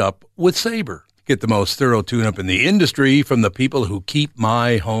furnace tune-up with Sabre. Get the most thorough tune-up in the industry from the people who keep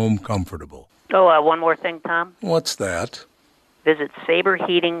my home comfortable. Oh, one more thing, Tom. What's that? Visit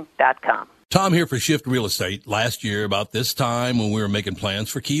saberheating.com. Tom here for Shift Real Estate. Last year, about this time when we were making plans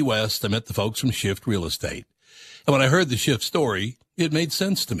for Key West, I met the folks from Shift Real Estate. And when I heard the Shift story, it made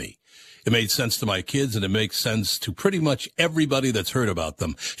sense to me. It made sense to my kids, and it makes sense to pretty much everybody that's heard about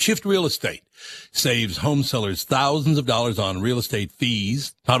them. Shift Real Estate saves home sellers thousands of dollars on real estate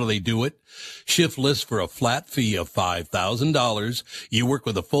fees. How do they do it? Shift lists for a flat fee of $5,000. You work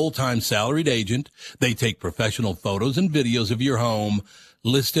with a full-time salaried agent. They take professional photos and videos of your home,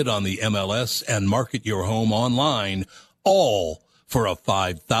 list it on the MLS, and market your home online, all for a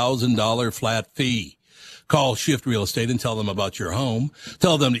 $5,000 flat fee. Call Shift Real Estate and tell them about your home.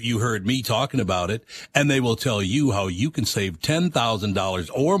 Tell them that you heard me talking about it, and they will tell you how you can save $10,000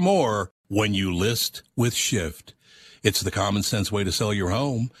 or more when you list with Shift. It's the common sense way to sell your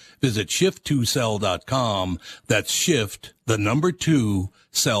home. Visit shift2sell.com. That's shift, the number 2,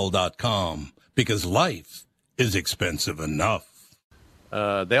 sell.com. Because life is expensive enough.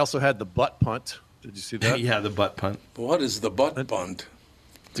 They also had the butt punt. Did you see that? Yeah, the butt punt. What is the butt punt?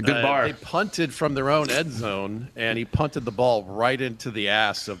 It's a good bar. They punted from their own end zone, and he punted the ball right into the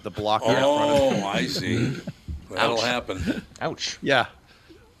ass of the blocker in front of him. Oh, I see. That'll happen. Ouch. Yeah.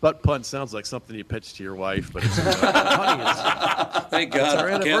 Butt punt sounds like something you pitch to your wife, but it's honey. Thank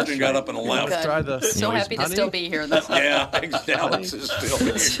God Catherine got up and left. Let's try the So happy to still be here. This Yeah, Alex is still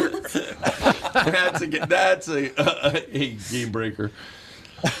here. That's a game breaker.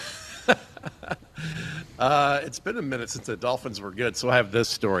 It's been a minute since the Dolphins were good, so I have this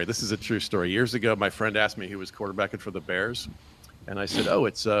story. This is a true story. Years ago, my friend asked me who was quarterbacking for the Bears, and I said, "Oh,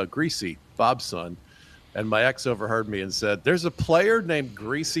 it's Greasy, Bob's son." And my ex overheard me and said, "There's a player named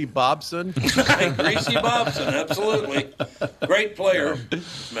Greasy Bobson." Hey, Greasy Bobson, absolutely. Great player,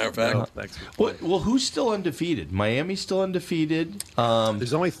 as a matter of fact. No, thanks. Well, who's still undefeated? Miami's still undefeated.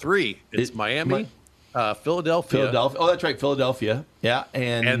 There's only 3. It's Miami, Philadelphia. Oh, that's right, Philadelphia. Yeah,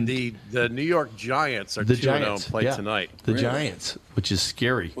 and the New York Giants are 2-0 and play tonight. The Giants, which is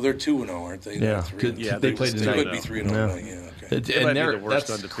scary. Well, they're 2-0, aren't they? Yeah, they played tonight. They could be 3-0. No. Yeah, okay. They might be the worst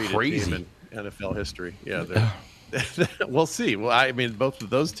that's undefeated crazy. team in NFL history. Yeah, we'll see. Well, I mean, both of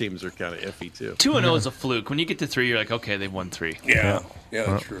those teams are kind of iffy too. 2-0 is a fluke. When you get to 3, you're like, okay, they've won 3. Yeah,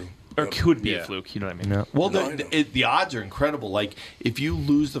 that's true. Or could be a fluke. You know what I mean? Yeah. Well, the odds are incredible. Like, if you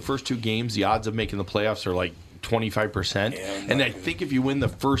lose the first 2 games, the odds of making the playoffs are like 25%. And I think if you win the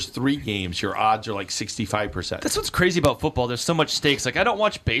first 3 games, your odds are like 65%. That's what's crazy about football. There's so much stakes. Like, I don't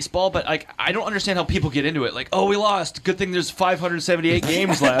watch baseball, but like, I don't understand how people get into it. Like, oh, we lost. Good thing there's 578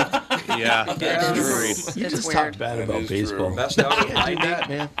 games left. Yeah, that's true. You It's just weird. talk bad about baseball. True. Best out of Do that,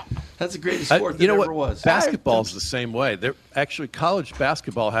 man. That's the greatest sport that you know ever what? was. Basketball's the same way. Actually, college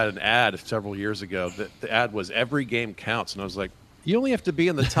basketball had an ad several years ago. That the ad was "Every game counts," and I was like, you only have to be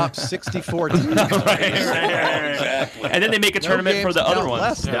in the top 64 teams. Exactly. And then they make a tournament for the other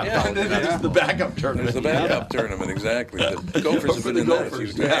ones. And then there's the backup tournament. There's the backup tournament, exactly. The Gophers have been in that a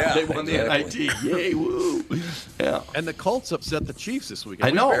few times. Yeah, they won the NIT. Yay, woo. Yeah. And the Colts upset the Chiefs this weekend.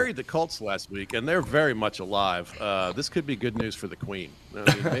 I know. We buried the Colts last week, and they're very much alive. This could be good news for the Queen. I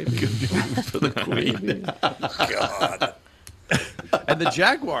mean, maybe. Good news for the Queen. God. And the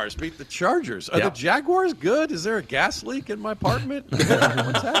Jaguars beat the Chargers. Are the Jaguars good? Is there a gas leak in my apartment?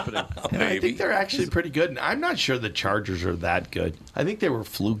 What's happening? I think they're actually pretty good. And I'm not sure the Chargers are that good. I think they were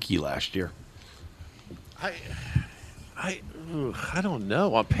fluky last year. I don't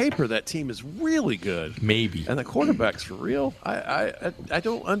know. On paper, that team is really good. Maybe. And the quarterback's for real. I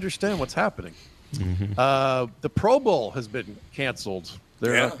don't understand what's happening. Mm-hmm. The Pro Bowl has been canceled.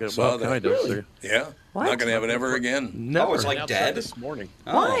 They're not going to. Well, kind of. Really? Yeah. What? Not going to have it ever again. No, it's like dead this morning.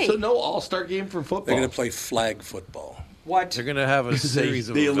 Why? So no All-Star game for football. They're going to play flag football. What? They're going to have a series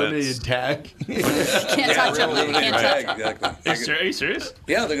of they events. eliminated tag. Can't touch them. Eliminated Can't touch tag, them. exactly. Are you serious?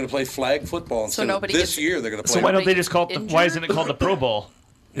 Yeah, they're going to play flag football instead nobody of this gets- year. They're going to play. So why don't they just call it? Injured? Why isn't it called the Pro Bowl?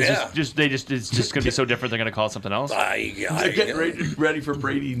 It's Yeah. just it's just going to be so different. They're going to call it something else. They're getting ready for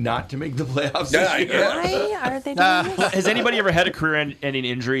Brady not to make the playoffs. Yeah, this year. Why are they doing this? Has anybody ever had a career-ending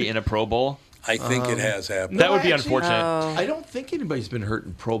injury in a Pro Bowl? I think it has happened. That would be actually, unfortunate. I don't think anybody's been hurt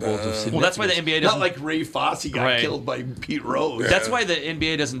in Pro Bowls of significance. Well, that's why the NBA Not doesn't. like Ray Fosse got Right. killed by Pete Rose. That's why the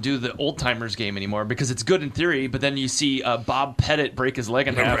NBA doesn't do the old timers game anymore, because it's good in theory, but then you see Bob Pettit break his leg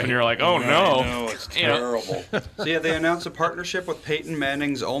in half, and you're like, oh no, No, it's You know? terrible. So yeah, they announced a partnership with Peyton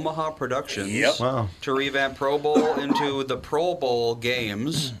Manning's Omaha Productions Yep. Wow. to revamp Pro Bowl into the Pro Bowl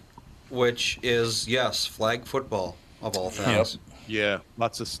games, which is, yes, flag football of all things. Yeah,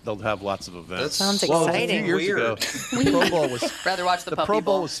 they'll have lots of events. That sounds well, exciting. A few years ago, the Pro Bowl was rather watch the Puppy Pro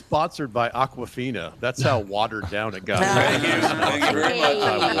Bowl Bowl. was sponsored by Aquafina. That's how watered down it got. Thank you very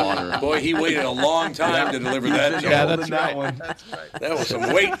much. Boy, he waited a long time to deliver that. Yeah, that's that right. one. That was some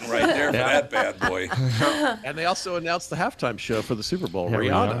waiting right there for that bad boy. And they also announced the halftime show for the Super Bowl. Yeah,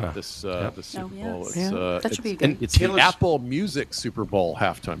 Rihanna. This Super Bowl. That should be good. It's the Apple Music Super Bowl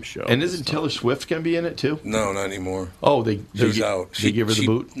halftime show. And isn't Taylor Swift going to be in it too? No, not anymore. Oh, she's out. They give her the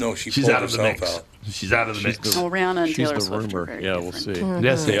boot. No, she's out pulled of the herself mix. out. She's out of the mix. Well, Rihanna and She's Taylor the Swift are rumor. very Yeah, we'll different. see.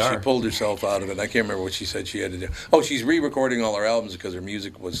 Yes, they are. She pulled herself out of it. I can't remember what she said she had to do. Oh, she's re-recording all her albums because her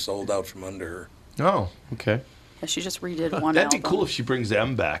music was sold out from under her. Oh, okay. Yeah, she just redid one That'd album. be cool if she brings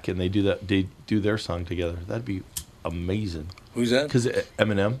them back and they do that. They do their song together. That'd be amazing. Who's that? Because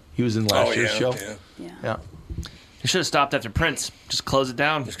Eminem, he was in last year's show. Yeah. You should have stopped after Prince. Just close it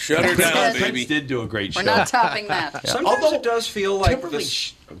down. Just shut her down, Prince baby. did do a great show. We're not topping that. Yeah. Sometimes it does feel like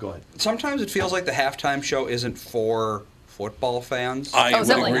Go ahead. Sometimes it feels like the halftime show isn't for football fans. I would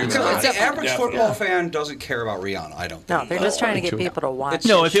agree with that. The average football fan doesn't care about Rihanna. I don't think. No, they're just trying to get people to watch.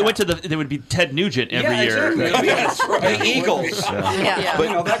 No, the if it show. went to there would be Ted Nugent every year. Exactly. The Eagles. Yeah.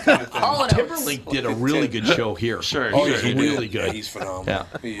 But, that kind of thing. All in Timberlake did a really good show here. Sure. Oh, Sure, he's he really Yeah, good. he's phenomenal. Yeah.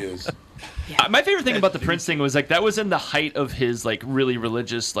 He is. My favorite thing about the Prince thing was that was in the height of his really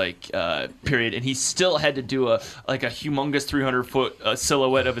religious period, and he still had to do a humongous 300-foot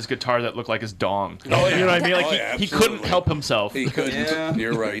silhouette of his guitar that looked like his dong. Oh, yeah. You know what I mean? He couldn't absolutely. help himself. He couldn't. Yeah.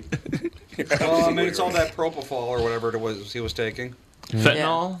 You're right. Well, I mean, it's all that propofol or whatever it was he was taking.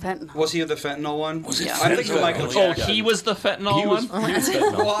 Fentanyl? Fentanyl. Was he the fentanyl one? Was it I think fentanyl? Michael Oh, Jackson. he was the fentanyl He was one?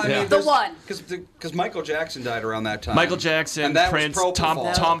 Well, I mean, The one. Because Michael Jackson died around that time. Michain Jackson, And that Prince, was Tom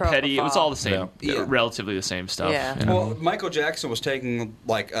propofol. Tom That was Petty. It was all the same, propofol. Yeah. relatively the same stuff. Yeah. Well, Michael Jackson was taking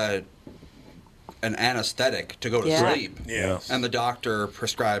an anesthetic to go to Yeah. sleep. Yes. And the doctor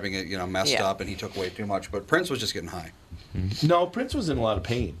prescribing it, messed Yeah. up, and he took way too much. But Prince was just getting high. No, Prince was in a lot of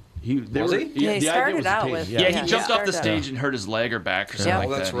pain. Was he? Yeah, he the idea started was the out pain. with- Yeah, Yeah, he jumped off the started out. stage and hurt his leg or back or something like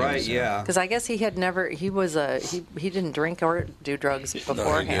Oh, that's that. right. Yeah. Because I guess he had never. He was he didn't drink or do drugs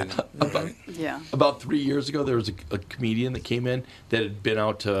beforehand. Yeah. About 3 years ago, there was a comedian that came in that had been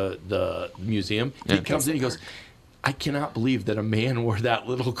out to the museum. He comes in, he goes, I cannot believe that a man wore that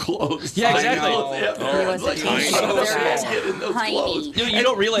little clothes. Yeah, exactly. He was a teenager. Tiny. You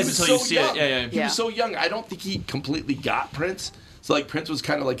don't realize He was until you so see young. it. Yeah. He was so young. I don't think he completely got Prince. So Prince was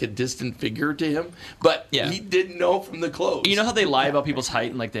kind of like a distant figure to him, but he didn't know from the clothes. You know how they lie about people's height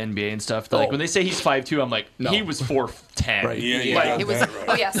in the NBA and stuff? When they say he's 5'2", I'm like, he was 4'10". Right. Yeah. He was.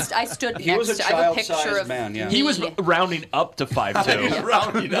 Oh yes, I stood He was next. a I have a picture child-sized of man, yeah. He was rounding up to 5'2". He was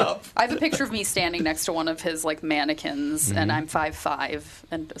rounding up. I have a picture of me standing next to one of his mannequins, and I'm 5'5"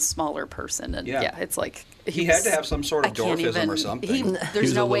 and a smaller person, and Yeah. it's like He had to have some sort of I can't dwarfism even- or something. He, He there's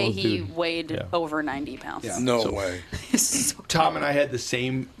was no a way little he dude. weighed Yeah. over 90 pounds. Yeah. No So- way. Tom and I had the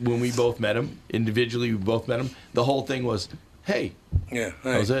same when we both met him. Individually, we both met him. The whole thing was, hey, Yeah.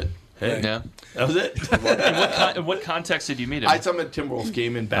 that was it. Hey, Yeah. that was it. In what context did you meet him? I saw him at Timberwolves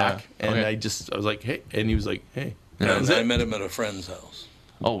game in back, and okay. I was like, hey, and he was like, hey. And That was I it. met him at a friend's house.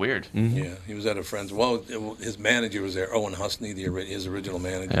 Oh, weird. Yeah, he was at a friend's. Well, his manager was there, Owen Husney, his original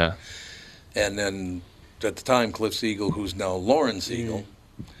manager. Yeah. And then at the time, Cliff Siegel, who's now Lauren Siegel,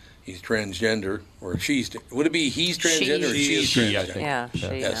 he's transgender, or she's. Would it be he's transgender or she's She, I transgender? think.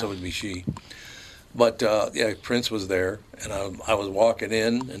 Yeah, Yeah, so it would be she. But Prince was there, and I was walking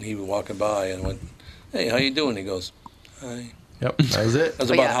in, and he was walking by, and I went, "Hey, how you doing?" He goes, "Hi." Yep, that was it. That's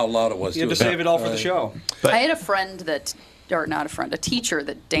But about yeah. how loud it was. You had too. to save it all for the show. I had a friend that, or not a friend, a teacher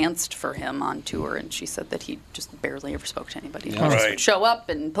that danced for him on tour, and she said that he just barely ever spoke to anybody. He just Right. would show up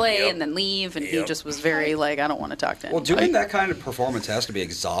and play Yep. and then leave, and he Yep. just was very I don't want to talk to him. Well, doing that kind of performance has to be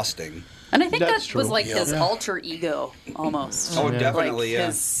exhausting. And I think That's that was true. like Yeah. his alter ego almost. Oh, definitely, like yeah.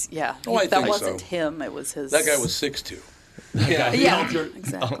 his, yeah. Oh, I that think wasn't so. him. It was his. That guy was 6'2". Yeah. Yeah, Alter-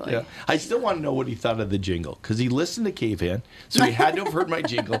 exactly. yeah. I still want to know what he thought of the jingle because he listened to K-Fan, so he had to have heard my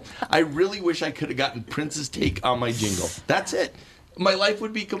jingle. I really wish I could have gotten Prince's take on my jingle. That's it. My life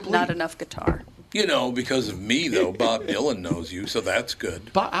would be complete. Not enough guitar. You know, because of me, though, Bob Dylan knows you, so that's good.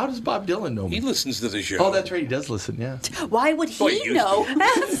 How does Bob Dylan know me? He listens to the show. Oh, that's right. He does listen. Yeah. Why would Boy, he you- know?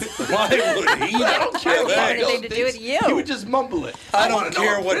 Why would he? I don't care what Anything Bob to Dylan do with thinks. you. He would just mumble it. I wanna don't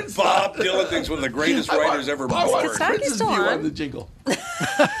know care what Prince Bob thought. Dylan thinks one of the greatest writers ever I want born. Prince's still view on? on the jingle.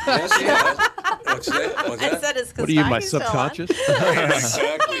 What's that? What's I that? said, is What are you, my Kostaki still on? subconscious?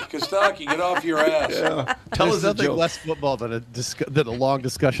 Exactly. Kostaki, get off your ass. Yeah. Tell There's us a nothing joke. less football than a long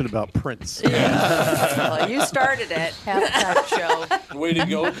discussion about Prince. Well, you started it. Halftime show. Way to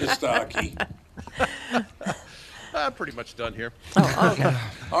go, Kostaki. I'm pretty much done here. Oh, okay.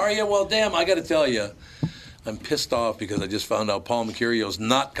 Are you? Well, damn, I got to tell you, I'm pissed off because I just found out Paul Mercurio's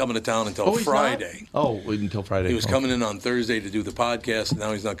not coming to town until he's Friday. not? Oh, wait until Friday. He was coming in on Thursday to do the podcast, and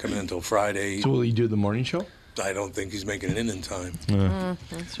now he's not coming in until Friday. So will he do the morning show? I don't think he's making it in time.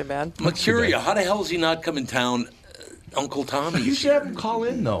 That's too bad. Mercurio, how the hell is he not come in town? Uncle Tommy. You should have him call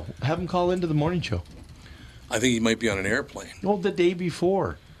in, though. Have him call into the morning show. I think he might be on an airplane. Well, the day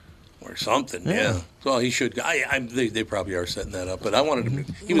before. Or something, yeah. Well, he should. They probably are setting that up, but I wanted him.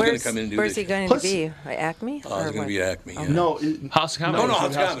 He was going to come in and do Where's this. he going to be? At Acme? He's going to be at Acme. Yeah. No, House Comedy.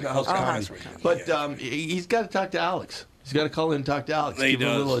 House Comedy. But he's got to talk to Alex. He's got to call in and talk to Alex. Give him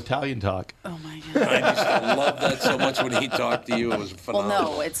a little Italian talk. Oh, my God. I just love that so much when he talked to you. It was phenomenal.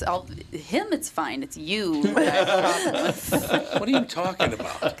 Well, no, it's him. It's fine. It's you that I have a problem with. What are you talking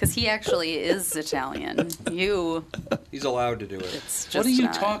about? Because he actually is Italian. He's allowed to do it. It's just what are you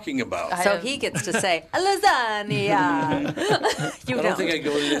not. talking about? So he gets to say lasagna. You I don't think I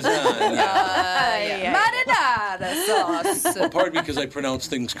go to lasagna. Marinara sauce. Well, pardon me because I pronounce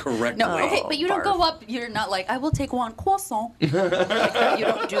things correctly. No, okay, but you don't go up. You're not like, I will take one croissant. You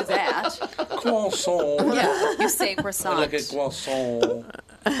don't do that. Croissant. Yeah, you say croissant. Like a croissant.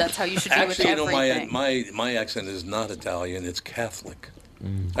 That's how you should do Actually, it with everything. my accent is not Italian. It's Catholic.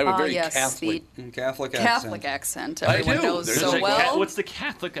 I have a very Catholic Catholic accent. I Everyone do. knows There's so like well. What's the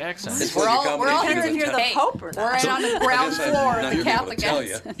Catholic accent? It's We're like a all combination here of if you're the Italian. Pope or not. We're on the ground floor of the Catholic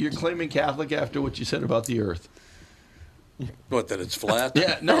accent. You're claiming Catholic after what you said about the Earth. What, that it's flat?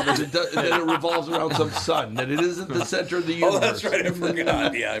 Yeah, no, that it revolves around some sun, that it isn't the center of the universe. Oh, that's right. I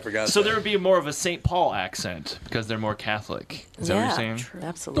forgot. Yeah, I forgot. So that. there would be more of a St. Paul accent because they're more Catholic. Is that what you're saying?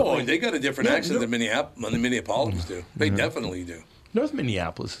 Absolutely. Oh, they got a different accent than the Minneapolitans do. They definitely do. North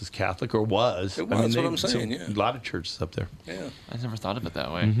Minneapolis is Catholic, or was. It was, that's what I'm saying, A lot of churches up there. Yeah. I never thought of it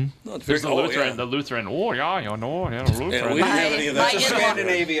that way. No, it's There's very- the Lutheran. yeah. The Lutheran. Oh, yeah, you know, yeah, the Lutheran. Yeah, we didn't have any of that. My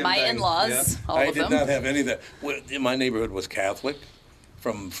Scandinavian my thing. in-laws, all I of did them. not have any of that. My neighborhood was Catholic.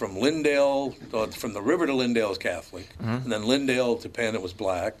 From Lindale, from the river to Lindale is Catholic. And then Lindale to Penn, it was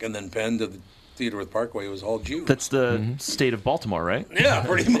black. And then Penn to the Theodore Road Parkway, it was all Jews. That's the state of Baltimore, right? Yeah,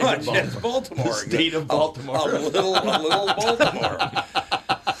 pretty much. It's Baltimore. The state of Baltimore. A little Baltimore.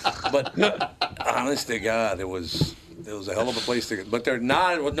 But honest to God, it was a hell of a place to go. But there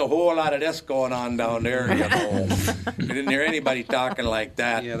wasn't a whole lot of this going on down there, you know. You didn't hear anybody talking like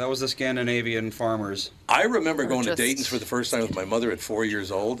that. Yeah, that was the Scandinavian farmers. I remember going to Dayton's for the first time with my mother at 4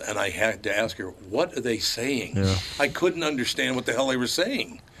 years old, and I had to ask her, what are they saying? Yeah. I couldn't understand what the hell they were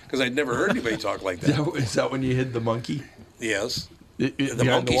saying, because I'd never heard anybody talk like that. Is that when you hid the monkey? Yes. The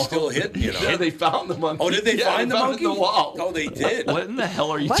monkey's still hidden, you know. Yeah, they found the monkey. Oh, did they find the monkey? It in the wall. Oh, they did. What in the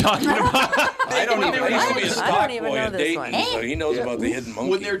hell are you talking about? I don't even. I used to be a stock boy at Dayton, one. so he knows about the hidden monkey.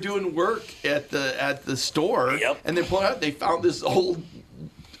 When they're doing work at the store, and they pull out, they found this old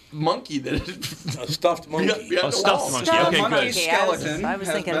monkey that a stuffed monkey. A stuffed monkey. Okay, good. Skeleton. I was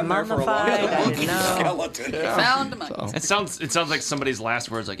has thinking been there for a long mummified. time. I didn't know. Skeleton. They found a monkey. It sounds like somebody's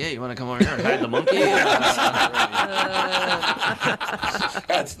last words, like, "Hey, you want to come over here and hide the monkey?"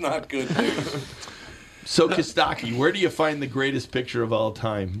 That's not good news. So, Kostaki, where do you find the greatest picture of all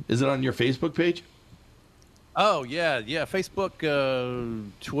time? Is it on your Facebook page? Oh yeah. Facebook,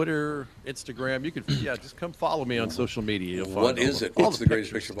 Twitter, Instagram. You could just come follow me on social media. You'll find What is it? What's the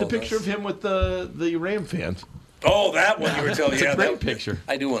greatest picture of all The picture of him with the Ram fans. Oh, that one you were telling me. It's a Yeah, great that picture.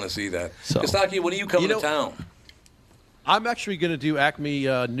 I do want to see that. So- Kostaki, when are you coming to town? I'm actually going to do Acme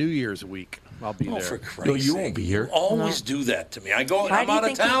New Year's week. I'll be Oh, there. for Christ's No, you sake. won't be here. You always do that to me. I go. Why I'm do you out of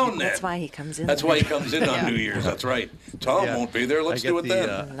think town then. That's why he comes in. That's why he comes in on New Year's. That's right. Tom Yeah. won't be there. Let's I do get it the,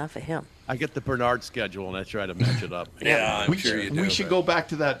 then. Enough of him. I get the Bernard schedule and I try to match it up. Yeah, I'm we sure should, you do. We should go back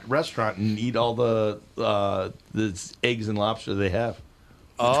to that restaurant and eat all the eggs and lobster they have.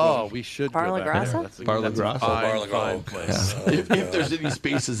 Oh, we should Parla go back there. Grassa? That's a Parla that's a Grassa. fine, Parla fine Grassa. place. If there's any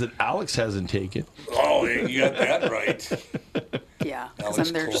spaces that Alex hasn't taken. Oh, you got that right. Yeah, because Alex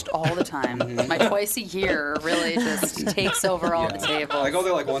I'm there Cole. just all the time. My twice a year really just takes over all the tables. I go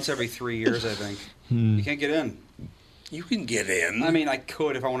there like once every 3 years, I think. You can't get in. You can get in. I mean, I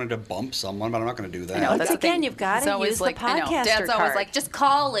could if I wanted to bump someone, but I'm not going to do that. I know, that's the Again, thing. you've got It's to always use like, the I know. podcaster Dad's always card. like, just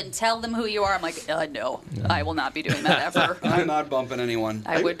call and tell them who you are. I'm like, no, I will not be doing that ever. I'm not bumping anyone.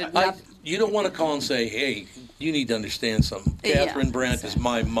 I would not. You don't want to call and say, hey, You need to understand something. Catherine Brandt is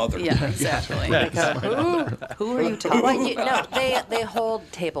my mother. Yeah, exactly. Who are you talking? Well, they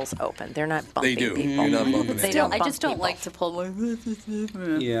hold tables open. They're not bumping. They do. People. You're not bumping They Still, don't I bump just don't people. like to pull like.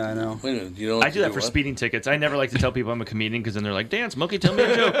 Yeah, I know. Wait a minute, you don't I do that for speeding tickets. I never like to tell people I'm a comedian because then they're like, "Dance, monkey, tell me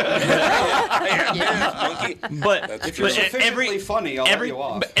a joke." But If you're sufficiently funny, I'll let you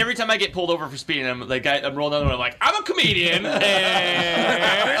off. But every time I get pulled over for speeding, I'm rolling down and I'm like, "I'm a comedian,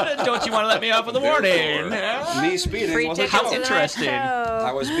 and don't you want to let me off in the morning?" Me speeding Free wasn't tickets how to that interesting. show.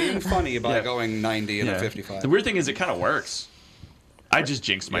 I was being funny by going 90 and a 55. The weird thing is, it kind of works. I just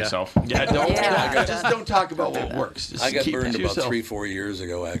jinxed myself. Just don't talk about what works. Just I got keep it burned to about yourself. 3-4 years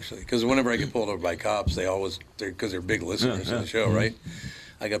ago, actually. Because whenever I get pulled over by cops, because they're big listeners of the show, right?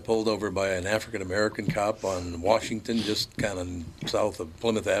 I got pulled over by an African-American cop on Washington, just kind of south of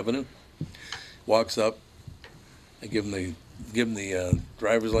Plymouth Avenue. Walks up. I give him the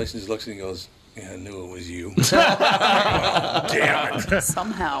driver's license. He looks at me and goes, "Yeah, I knew it was you." Damn it.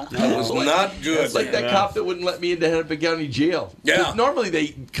 Somehow. That was not good. It's like that cop that wouldn't let me into Hennepin County Jail. Yeah. 'Cause normally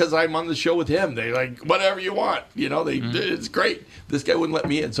because I'm on the show with him, they like, whatever you want. It's great. This guy wouldn't let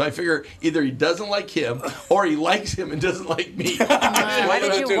me in. So I figure either he doesn't like him or he likes him and doesn't like me. Why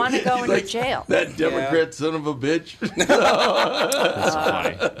did you want to go into jail? That Democrat son of a bitch. That's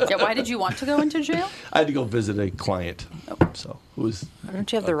funny. Yeah, why did you want to go into jail? I had to go visit a client. So it was.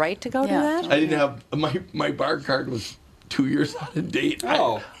 Don't you have the right to go do Yeah. that? I didn't have my bar card was 2 years out of date.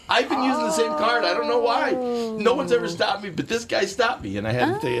 Oh. I've been using the same card. I don't know why. No one's ever stopped me, but this guy stopped me, and I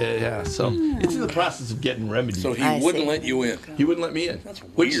had to. So it's in the process of getting remedied. So he wouldn't let you in. He wouldn't let me in,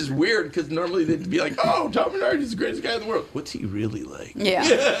 which is weird because normally they'd be like, "Oh, Tom Bernard is the greatest guy in the world." What's he really like? Yeah.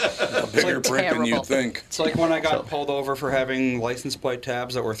 A bigger prick than you think. It's like when I got pulled over for having license plate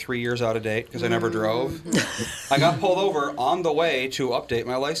tabs that were 3 years out of date because I never drove. I got pulled over on the way to update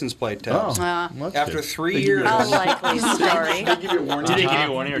my license plate tabs. After 3 years. Unlikely story. Did they give you a warning? Did they give you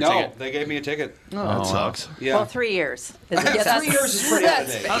a warning or a No, ticket? they gave me a ticket. That sucks. Yeah. Well, 3 years. Yeah, 3 years is pretty out of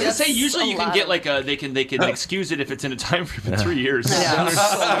date. I was gonna say usually you can get like they can excuse it if it's in a time frame of 3 years.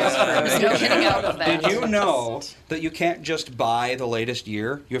 There's no getting out of that. Did you know that you can't just buy the latest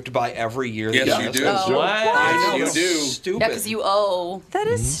year? You have to buy every year. Yes, that you has do. it. What? I know. You it's do. Stupid. Yeah, because you owe. That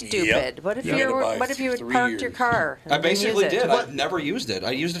is stupid. What if You gotta buy you had 3 parked your years. car? and I didn't basically use it? did. I never used it.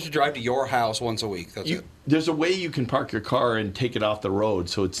 I used it to drive to your house once a week. That's it. There's a way you can park your car and take it off the road,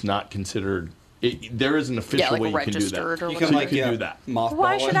 so it's not considered. There is an official like way you can do registered that. or You whatever. can like do that. mothball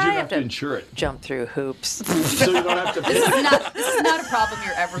Why should it. I You have have to to insure it, jump through hoops? so you don't have to. This is not a problem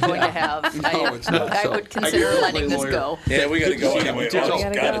you're ever going to have. No, it's not. I would consider letting this go. Yeah, we got to go anyway. We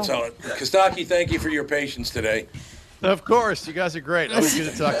gotta Got go. it. So, Kostaki, thank you for your patience today. Of course, you guys are great. Always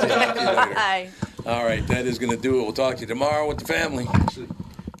good to talk to you. Bye. All right, that is going to do it. We'll talk to you tomorrow with the family.